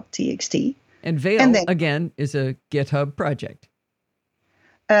vocab.txt. And Veil, again, is a GitHub project.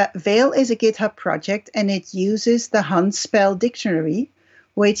 Veil is a GitHub project, and it uses the Handspell dictionary,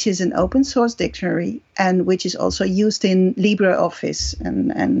 which is an open source dictionary and which is also used in LibreOffice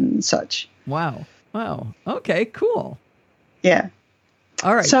and such. Wow. Okay, cool. Yeah.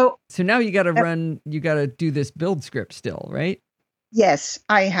 All right. So now you got to do this build script still, right? Yes,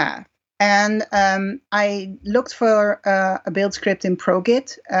 I have. And I looked for a build script in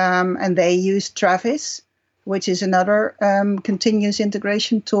ProGit, and they used Travis, which is another continuous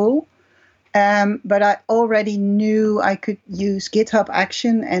integration tool. But I already knew I could use GitHub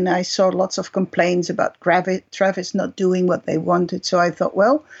Action, and I saw lots of complaints about Travis not doing what they wanted. So I thought,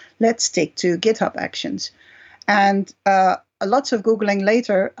 well, let's stick to GitHub Actions. And lots of Googling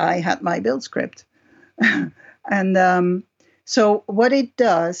later, I had my build script. And so what it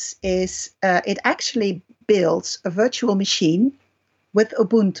does is it actually builds a virtual machine with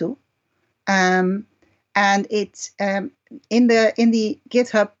Ubuntu, and it's in the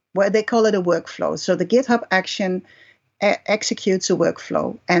GitHub, where they call it a workflow. So the GitHub action executes a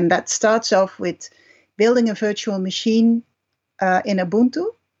workflow, and that starts off with building a virtual machine in Ubuntu,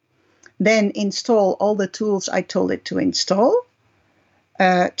 then install all the tools I told it to install,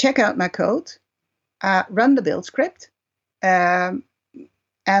 check out my code, run the build script. And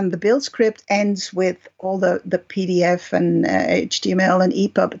the build script ends with all the PDF and HTML and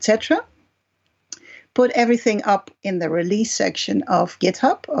EPUB, etc. Put everything up in the release section of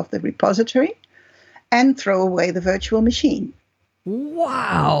GitHub, of the repository, and throw away the virtual machine.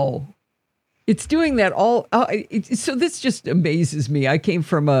 Wow. It's doing that all. So this just amazes me. I came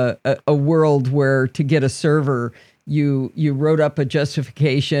from a world where to get a server, you wrote up a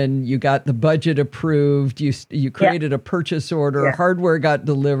justification, you got the budget approved, you created a purchase order, hardware got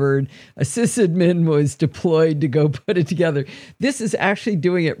delivered, a sysadmin was deployed to go put it together. This is actually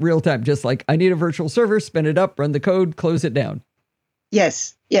doing it real time, just like I need a virtual server, spin it up, run the code, close it down.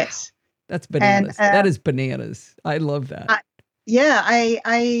 Yes. That's bananas. That is bananas. I love that.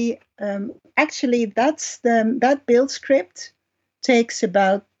 I actually that build script takes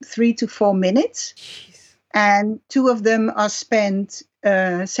about 3 to 4 minutes. Jeez. And 2 of them are spent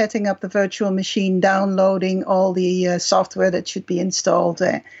setting up the virtual machine, downloading all the software that should be installed,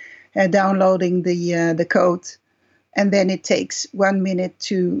 downloading the code. And then it takes 1 minute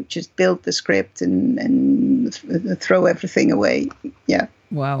to just build the script and throw everything away. Yeah.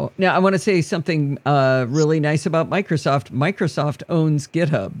 Wow. Now, I want to say something really nice about Microsoft. Microsoft owns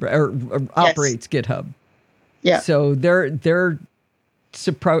GitHub or operates GitHub. Yeah. So they're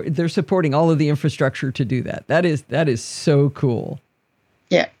supporting all of the infrastructure to do that. That is so cool.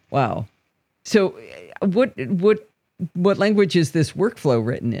 Yeah. Wow. So what language is this workflow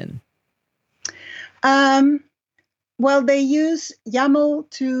written in? Well, they use YAML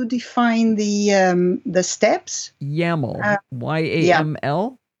to define the steps. YAML,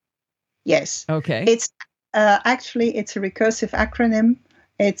 YAML? Yes. Okay. It's actually it's a recursive acronym.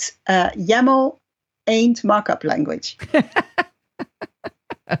 It's YAML ain't markup language.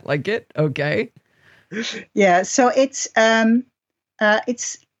 I like it. Okay. Yeah. So it's like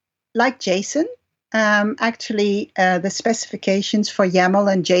JSON. Actually, the specifications for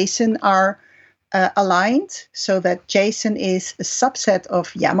YAML and JSON are aligned so that JSON is a subset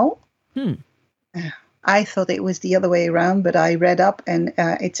of YAML. I thought it was the other way around, but I read up and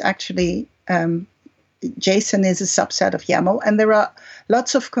it's actually JSON is a subset of YAML. And there are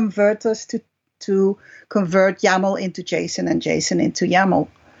lots of converters to convert YAML into JSON and JSON into YAML.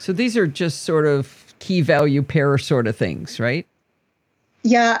 So these are just sort of key value pair sort of things, right?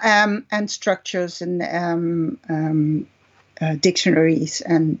 Yeah, and structures and dictionaries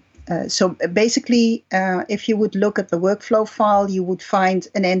and so basically, if you would look at the workflow file, you would find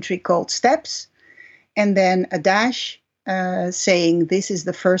an entry called steps and then a dash saying this is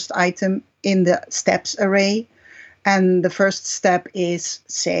the first item in the steps array. And the first step is,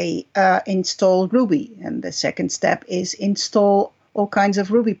 say, install Ruby. And the second step is install all kinds of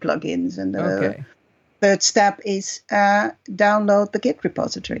Ruby plugins. And the third step is download the Git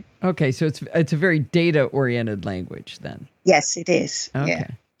repository. Okay, so it's a very data-oriented language then. Yes, it is. Okay. Yeah.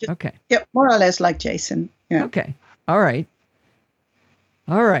 Okay. Yeah, more or less like JSON. Yeah. Okay. All right.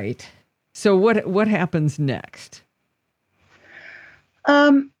 So what happens next?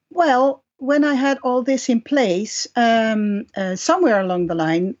 Well, when I had all this in place, somewhere along the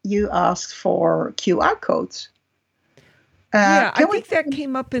line, you asked for QR codes. I think that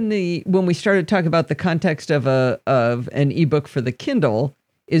came up when we started talking about the context of an ebook for the Kindle.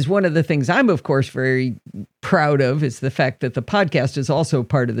 Is one of the things I'm, of course, very proud of is the fact that the podcast is also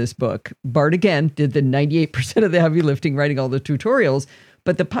part of this book. Bart, again, did the 98% of the heavy lifting, writing all the tutorials,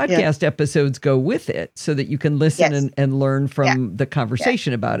 but the podcast episodes go with it so that you can listen and learn from the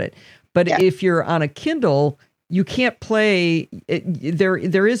conversation about it. But if you're on a Kindle, you can't play. There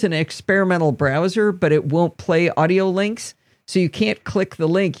is an experimental browser, but it won't play audio links. So you can't click the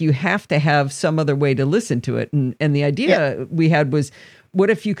link. You have to have some other way to listen to it. And the idea we had was, what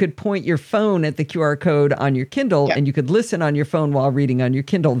if you could point your phone at the QR code on your Kindle and you could listen on your phone while reading on your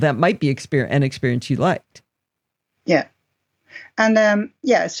Kindle? That might be an experience you liked. Yeah. And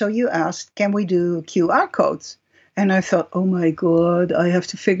so you asked, can we do QR codes? And I thought, oh my God, I have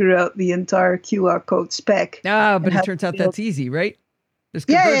to figure out the entire QR code spec. But it turns out that's easy, right?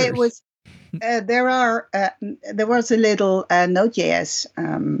 It was. There was a little Node.js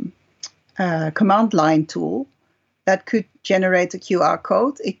command line tool that could generate a QR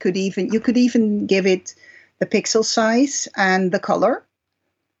code. You could even give it the pixel size and the color.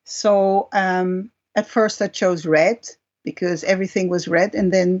 So at first I chose red because everything was red.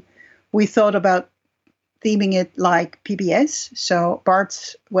 And then we thought about theming it like PBS. So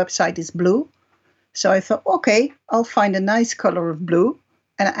Bart's website is blue. So I thought, okay, I'll find a nice color of blue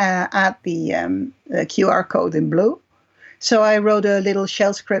and add the QR code in blue. So I wrote a little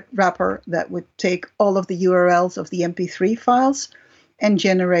shell script wrapper that would take all of the URLs of the MP3 files and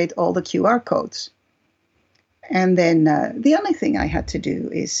generate all the QR codes. And then the only thing I had to do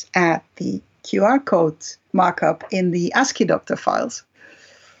is add the QR code markup in the ASCII doctor files.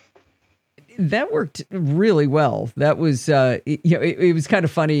 That worked really well. That was, it was kind of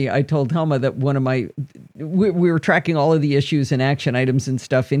funny. I told Helma that one of my we were tracking all of the issues and action items and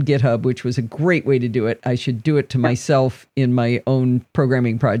stuff in GitHub, which was a great way to do it. I should do it to myself in my own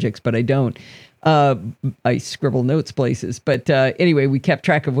programming projects, but I don't. I scribble notes places. But anyway, we kept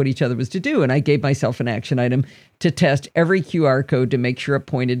track of what each other was to do. And I gave myself an action item to test every QR code to make sure it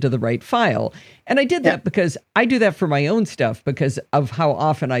pointed to the right file. And I did that because I do that for my own stuff because of how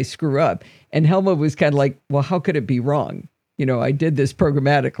often I screw up. And Helma was kind of like, well, how could it be wrong? You know, I did this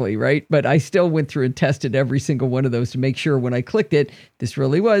programmatically, right? But I still went through and tested every single one of those to make sure when I clicked it, this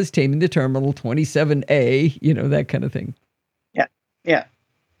really was Taming the Terminal 27A, you know, that kind of thing. Yeah, yeah.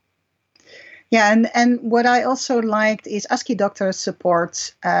 Yeah, and what I also liked is ASCII Doctor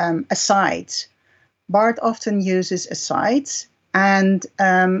supports asides. BART often uses asides, and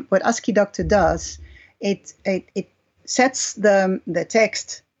what ASCII Doctor does, it sets the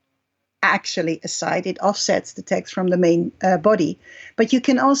text actually aside. It offsets the text from the main body, but you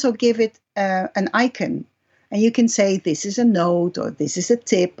can also give it an icon, and you can say this is a note, or this is a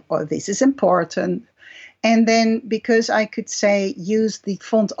tip, or this is important. And then because I could say use the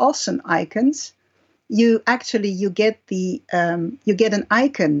font awesome icons, you get an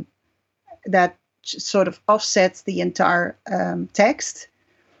icon that sort of offsets the entire text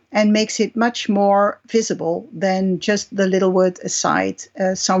and makes it much more visible than just the little word aside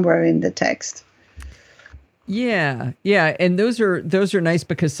somewhere in the text. Yeah, and those are nice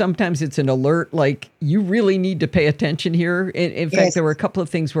because sometimes it's an alert, like you really need to pay attention here. In fact, there were a couple of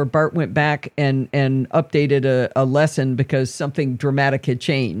things where Bart went back and updated a lesson because something dramatic had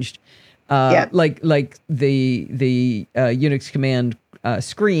changed. Like the Unix command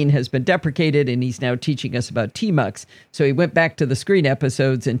screen has been deprecated, and he's now teaching us about tmux. So he went back to the screen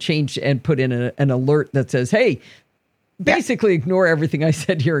episodes and changed and put in an alert that says, "Hey, basically ignore everything I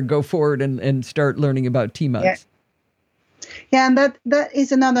said here and go forward and start learning about tmux." Yeah, and that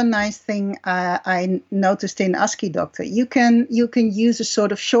is another nice thing I noticed in ASCII Doctor. You can use a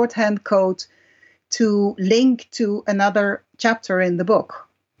sort of shorthand code to link to another chapter in the book.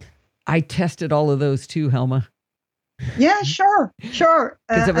 I tested all of those too, Helma. Yeah, sure. Because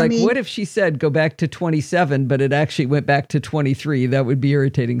I'm like, what if she said go back to 27, but it actually went back to 23? That would be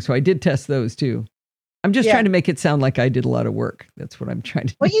irritating. So I did test those too. I'm just trying to make it sound like I did a lot of work. That's what I'm trying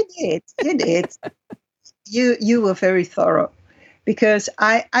to do. Well, you did. You were very thorough, because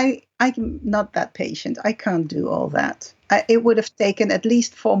I'm not that patient. I can't do all that. It would have taken at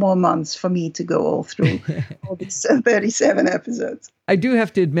least 4 more months for me to go all through all these 37 episodes. I do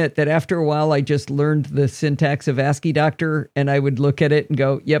have to admit that after a while, I just learned the syntax of ASCII Doctor, and I would look at it and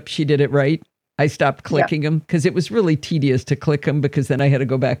go, yep, she did it right. I stopped clicking them because it was really tedious to click them, because then I had to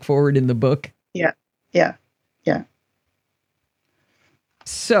go back forward in the book. Yeah.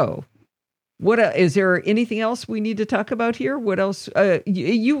 So, what is there anything else we need to talk about here? What else?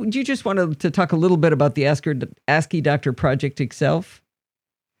 You just wanted to talk a little bit about the ASCII Doctor project itself?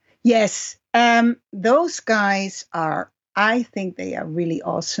 Yes, those guys I think they are really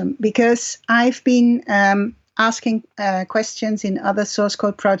awesome, because I've been asking questions in other source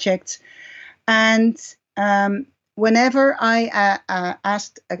code projects, and whenever I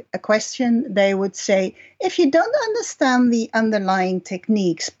asked a question, they would say, if you don't understand the underlying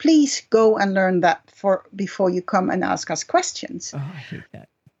techniques, please go and learn that before you come and ask us questions. Oh, I hate that.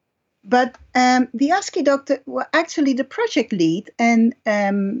 But the ASCII Doctor, actually the project lead and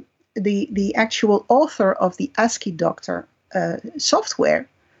the actual author of the ASCII Doctor software,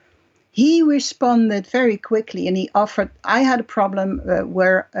 he responded very quickly, and he offered, I had a problem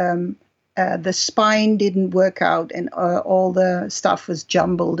where the spine didn't work out, and all the stuff was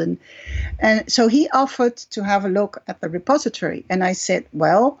jumbled. And so he offered to have a look at the repository. And I said,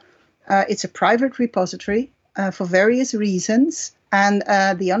 well, it's a private repository for various reasons. And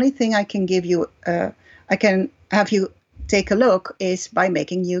the only thing I can give you, I can have you take a look, is by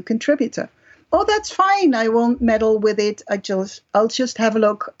making you a contributor. Oh, that's fine. I won't meddle with it. I'll just have a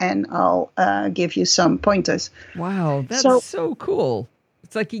look, and I'll give you some pointers. Wow, that's so cool.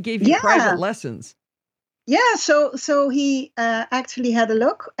 It's like he gave you private lessons. Yeah, so he actually had a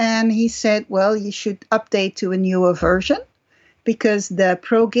look, and he said, well, you should update to a newer version, because the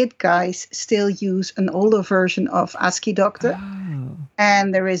ProGit guys still use an older version of ASCII Doctor. Oh.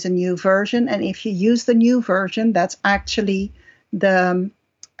 And there is a new version. And if you use the new version, that's actually the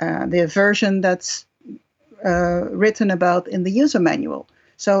version that's written about in the user manual.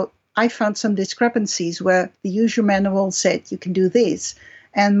 So I found some discrepancies where the user manual said you can do this,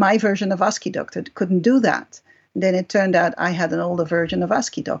 and my version of ASCII Doctor couldn't do that. Then it turned out I had an older version of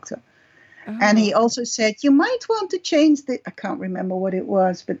ASCII Doctor. Oh. And he also said, you might want to change I can't remember what it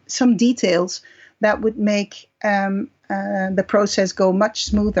was, but some details that would make the process go much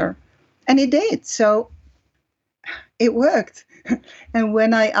smoother. And it did. So it worked. And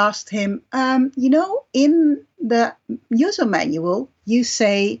when I asked him, in the user manual, you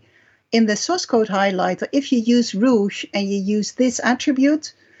say in the source code highlighter, if you use Rouge and you use this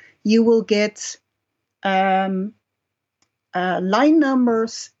attribute, you will get line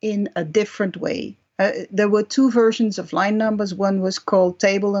numbers in a different way. There were two versions of line numbers. One was called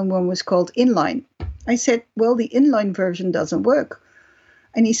table and one was called inline. I said, well, the inline version doesn't work.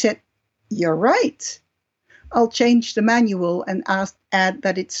 And he said, you're right. I'll change the manual and add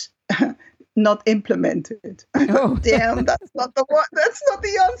that it's not implemented. Oh. Damn, that's not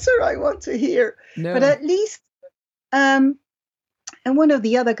the answer I want to hear. No. But at least, and one of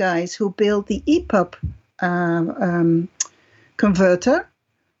the other guys who built the EPUB converter,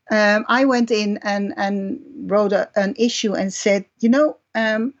 I went in and wrote an issue and said,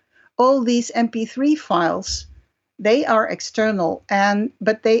 all these MP3 files, they are external,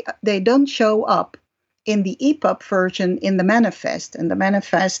 but they don't show up in the EPUB version in the manifest. And the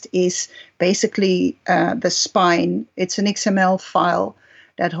manifest is basically the spine. It's an XML file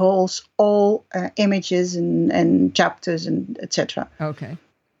that holds all images and chapters and etc. Okay.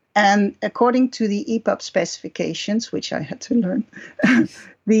 And according to the EPUB specifications, which I had to learn,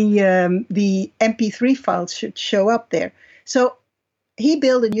 the MP3 files should show up there. So he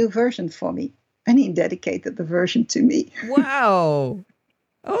built a new version for me, and he dedicated the version to me. Wow.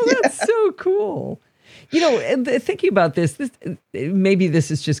 Oh, that's so cool. Thinking about this, maybe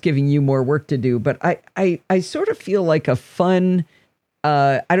this is just giving you more work to do, but I sort of feel like a fun,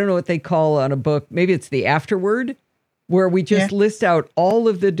 I don't know what they call on a book, maybe it's the afterword, where we just list out all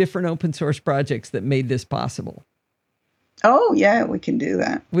of the different open source projects that made this possible. Oh, yeah, we can do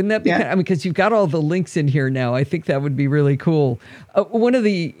that. Wouldn't that be because you've got all the links in here now. I think that would be really cool. One of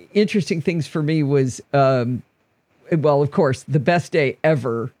the interesting things for me was, of course, the best day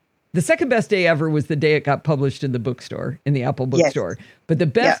ever. The second best day ever was the day it got published in the bookstore, in the Apple bookstore. Yes. But the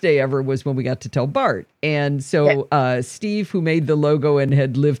best day ever was when we got to tell Bart. And so Steve, who made the logo and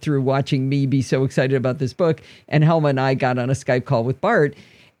had lived through watching me be so excited about this book, and Helma and I got on a Skype call with Bart.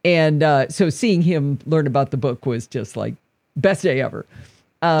 And so seeing him learn about the book was just like best day ever.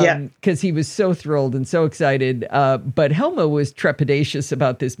 Because he was so thrilled and so excited. But Helma was trepidatious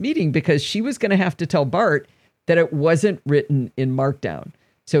about this meeting because she was going to have to tell Bart that it wasn't written in Markdown.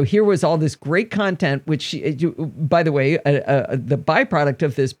 So here was all this great content, which, by the way, the byproduct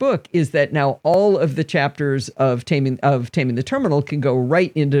of this book is that now all of the chapters of Taming the Terminal can go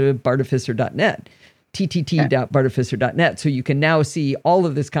right into bartificer.net, ttt.bartificer.net. So you can now see all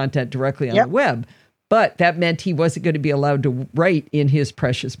of this content directly on the web. But that meant he wasn't going to be allowed to write in his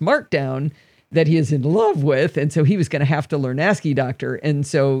precious Markdown that he is in love with. And so he was going to have to learn ASCII Doctor. And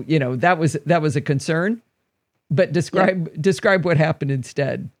so, that was a concern. But describe what happened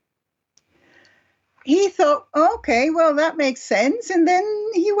instead. He thought, okay, well, that makes sense. And then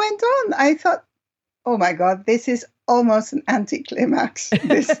he went on. I thought, oh, my God, this is almost an anticlimax.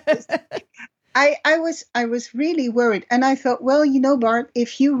 I was really worried. And I thought, well, Bart,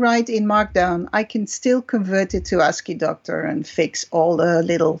 if you write in Markdown, I can still convert it to ASCII Doctor and fix all the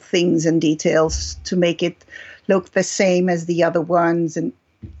little things and details to make it look the same as the other ones. And,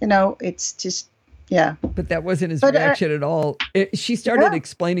 it's just... Yeah. But that wasn't his reaction at all. She started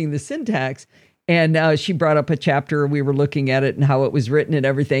explaining the syntax, and she brought up a chapter. We were looking at it and how it was written and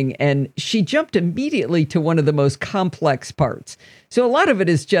everything. And she jumped immediately to one of the most complex parts. So a lot of it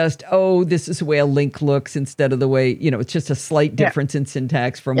is just, this is the way a link looks instead of the way, it's just a slight difference in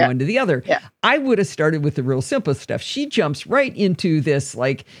syntax from one to the other. Yeah. I would have started with the real simple stuff. She jumps right into this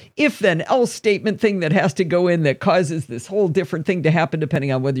like if then else statement thing that has to go in that causes this whole different thing to happen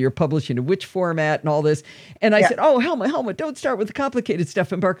depending on whether you're publishing in which format and all this. And I said, Helma, don't start with the complicated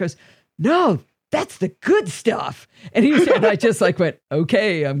stuff. And Bart goes, no, that's the good stuff. And I just went,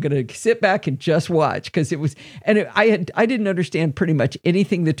 okay, I'm going to sit back and just watch. Because I didn't understand pretty much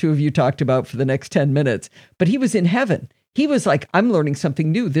anything the two of you talked about for the next 10 minutes, but he was in heaven. He was like, I'm learning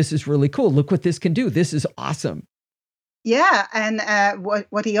something new. This is really cool. Look what this can do. This is awesome. Yeah. And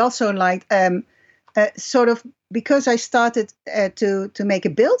what he also liked, sort of, because I started to make a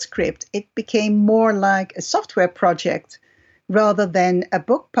build script, it became more like a software project rather than a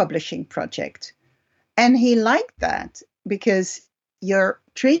book publishing project. And he liked that because you're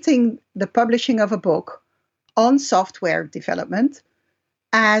treating the publishing of a book on software development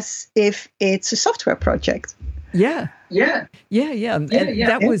as if it's a software project. Yeah. And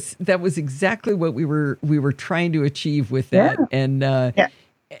that was exactly what we were trying to achieve with that. And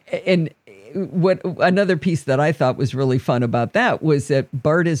what another piece that I thought was really fun about that was that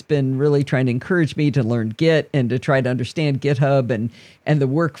Bart has been really trying to encourage me to learn Git and to try to understand GitHub and the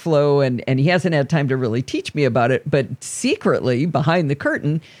workflow, and he hasn't had time to really teach me about it, but secretly behind the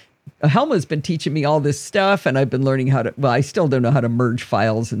curtain, Helma's been teaching me all this stuff, and I've been learning how to. Well, I still don't know how to merge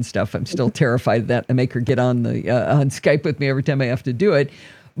files and stuff. I'm still terrified of that. I make her get on Skype with me every time I have to do it.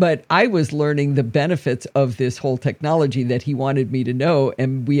 But I was learning the benefits of this whole technology that he wanted me to know,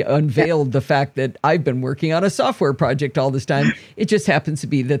 and we unveiled the fact that I've been working on a software project all this time. It just happens to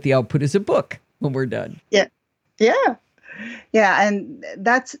be that the output is a book when we're done. Yeah, and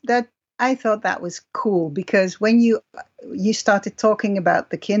that. I thought that was cool because when you started talking about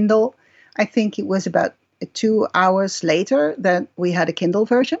the Kindle, I think it was about 2 hours later that we had a Kindle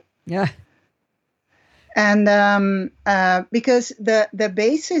version. Yeah. And because the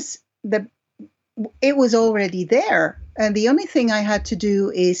basis, it was already there. And the only thing I had to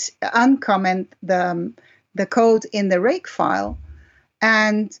do is uncomment the code in the rake file.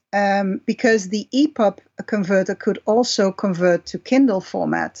 And because the EPUB converter could also convert to Kindle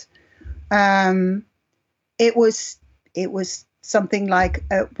format, it was something like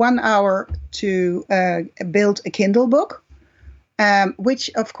 1 hour to build a Kindle book, which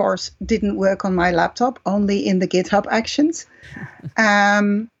of course didn't work on my laptop, only in the GitHub Actions.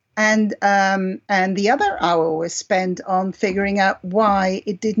 And the other hour was spent on figuring out why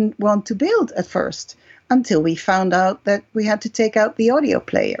it didn't want to build at first, until we found out that we had to take out the audio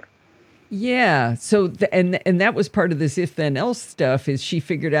player. Yeah. So, and that was part of this if then else stuff is she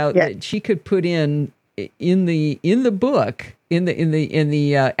figured out that she could put in the book, in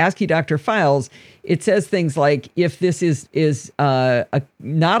the ASCII Doctor files, it says things like, if this is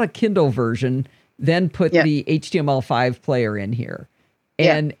not a Kindle version, then put the HTML5 player in here.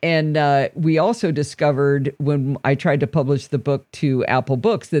 And we also discovered when I tried to publish the book to Apple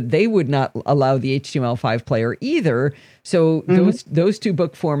Books that they would not allow the HTML5 player either. So those two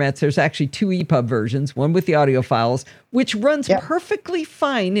book formats, there's actually two EPUB versions, one with the audio files, which runs perfectly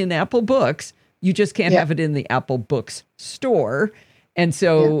fine in Apple Books. You just can't have it in the Apple Books store. And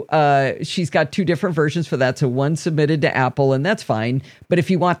so she's got two different versions for that. So one submitted to Apple, and that's fine. But if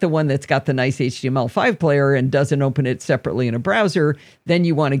you want the one that's got the nice HTML5 player and doesn't open it separately in a browser, then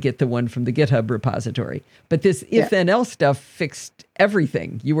you want to get the one from the GitHub repository. But this if-then-else stuff fixed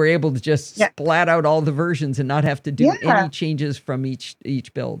everything. You were able to just splat out all the versions and not have to do any changes from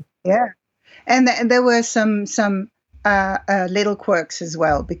each build. Yeah. And there were some little quirks as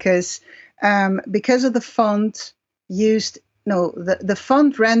well, because of the font used. No, the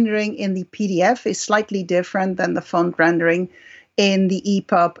font rendering in the PDF is slightly different than the font rendering in the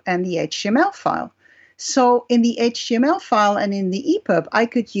EPUB and the HTML file. So in the HTML file and in the EPUB, I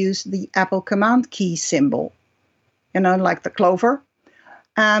could use the Apple Command key symbol, like the clover.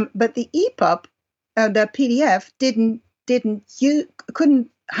 But the EPUB, the PDF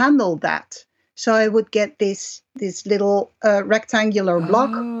couldn't handle that. So I would get this little rectangular block.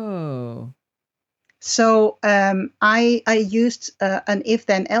 Oh. So I used an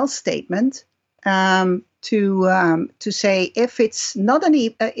if-then-else statement to say if it's not a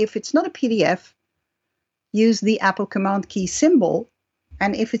PDF, use the Apple Command key symbol,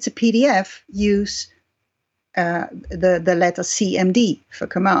 and if it's a PDF, use the letter CMD for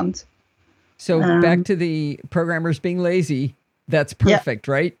command. So back to the programmers being lazy. That's perfect,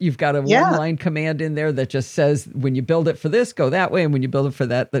 right? You've got a one-line command in there that just says, when you build it for this, go that way. And when you build it for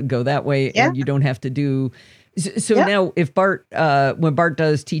that, then go that way. And you don't have to do... So now if Bart, when Bart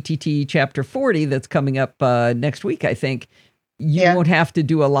does TTT Chapter 40, that's coming up next week, I think, you won't have to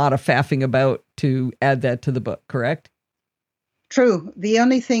do a lot of faffing about to add that to the book, correct? True. The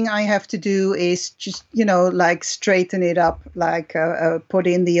only thing I have to do is just, straighten it up, put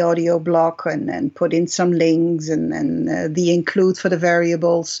in the audio block and put in some links and the include for the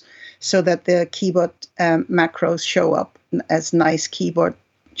variables so that the keyboard macros show up as nice keyboard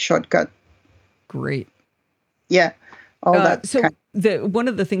shortcut. Great. Yeah. All that. So one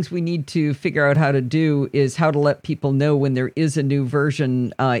of the things we need to figure out how to do is how to let people know when there is a new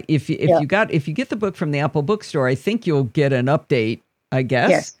version. If you get the book from the Apple Bookstore, I think you'll get an update, I guess.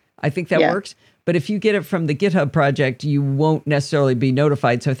 Yes. I think that works. But if you get it from the GitHub project, you won't necessarily be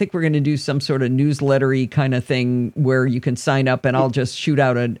notified. So I think we're going to do some sort of newslettery kind of thing where you can sign up and I'll just shoot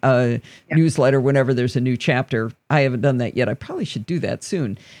out a newsletter whenever there's a new chapter. I haven't done that yet. I probably should do that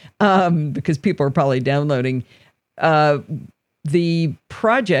soon because people are probably downloading. The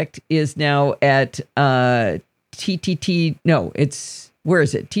project is now at TTT. No, where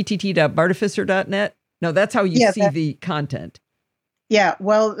is it? TTT.bartificer.net? No, that's how you see the content. Yeah,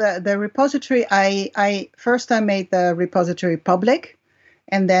 well, the repository, I made the repository public,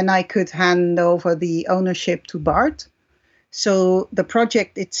 and then I could hand over the ownership to Bart. So the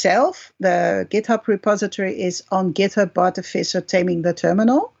project itself, the GitHub repository, is on GitHub, Bart de Visser Taming the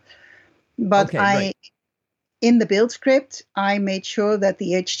Terminal. But in the build script, I made sure that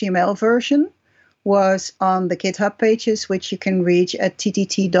the HTML version was on the GitHub pages, which you can reach at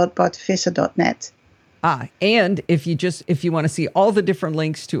ttt.bartvisser.net. And if you want to see all the different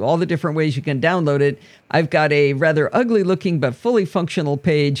links to all the different ways you can download it, I've got a rather ugly looking but fully functional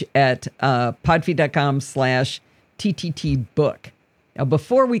page at podfeet.com/TTTbook. Now,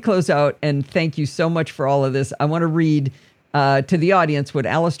 before we close out, and thank you so much for all of this, I want to read to the audience what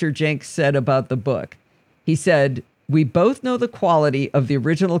Alistair Jenks said about the book. He said, "We both know the quality of the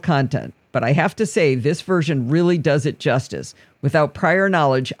original content, but I have to say this version really does it justice. Without prior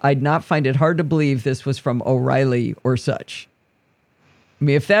knowledge, I'd not find it hard to believe this was from O'Reilly or such." I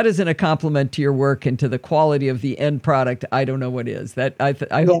mean, if that isn't a compliment to your work and to the quality of the end product, I don't know what is. That I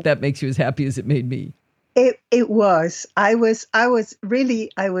hope that makes you as happy as it made me. It was. I was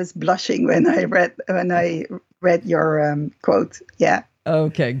blushing when I read your quote. Yeah.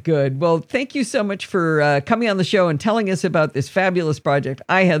 Okay, good. Well, thank you so much for coming on the show and telling us about this fabulous project.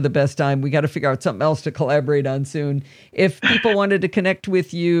 I had the best time. We got to figure out something else to collaborate on soon. If people wanted to connect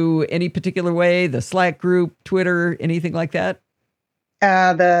with you any particular way, the Slack group, Twitter, anything like that?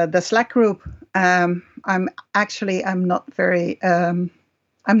 The Slack group. I'm not very.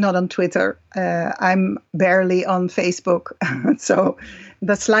 I'm not on Twitter. I'm barely on Facebook. So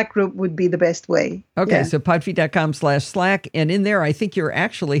the Slack group would be the best way. Okay, so podfeet.com/Slack. And in there, I think you're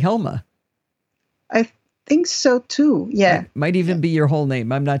actually Helma. I think so too. Yeah. It might even be your whole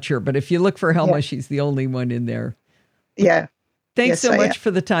name. I'm not sure. But if you look for Helma, she's the only one in there. Yeah. Thanks so much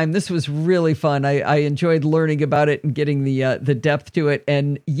for the time. This was really fun. I enjoyed learning about it and getting the depth to it.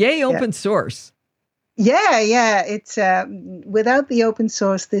 And yay, open source. Yeah. It's without the open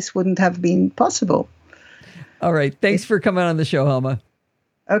source, this wouldn't have been possible. All right. Thanks for coming on the show, Helma.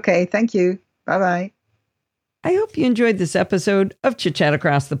 Okay. Thank you. Bye-bye. I hope you enjoyed this episode of Chit Chat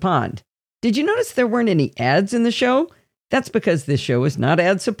Across the Pond. Did you notice there weren't any ads in the show? That's because this show is not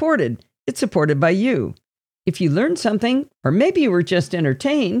ad supported. It's supported by you. If you learned something, or maybe you were just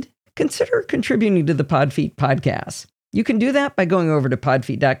entertained, consider contributing to the Podfeet podcast. You can do that by going over to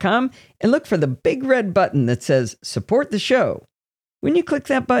podfeet.com and look for the big red button that says Support the Show. When you click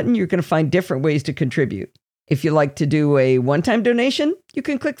that button, you're going to find different ways to contribute. If you like to do a one-time donation, you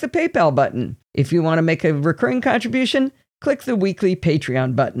can click the PayPal button. If you want to make a recurring contribution, click the weekly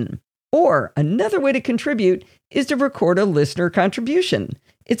Patreon button. Or another way to contribute is to record a listener contribution.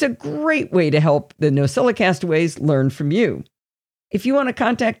 It's a great way to help the NosillaCastaways learn from you. If you want to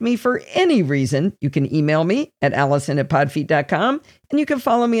contact me for any reason, you can email me at allison@podfeet.com, and you can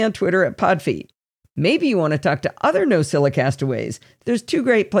follow me on Twitter at Podfeet. Maybe you want to talk to other NosillaCastaways. There's two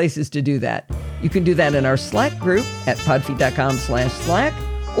great places to do that. You can do that in our Slack group at podfeet.com/Slack,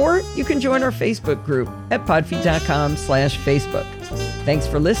 or you can join our Facebook group at podfeet.com/Facebook. Thanks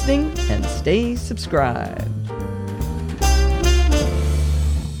for listening, and stay subscribed.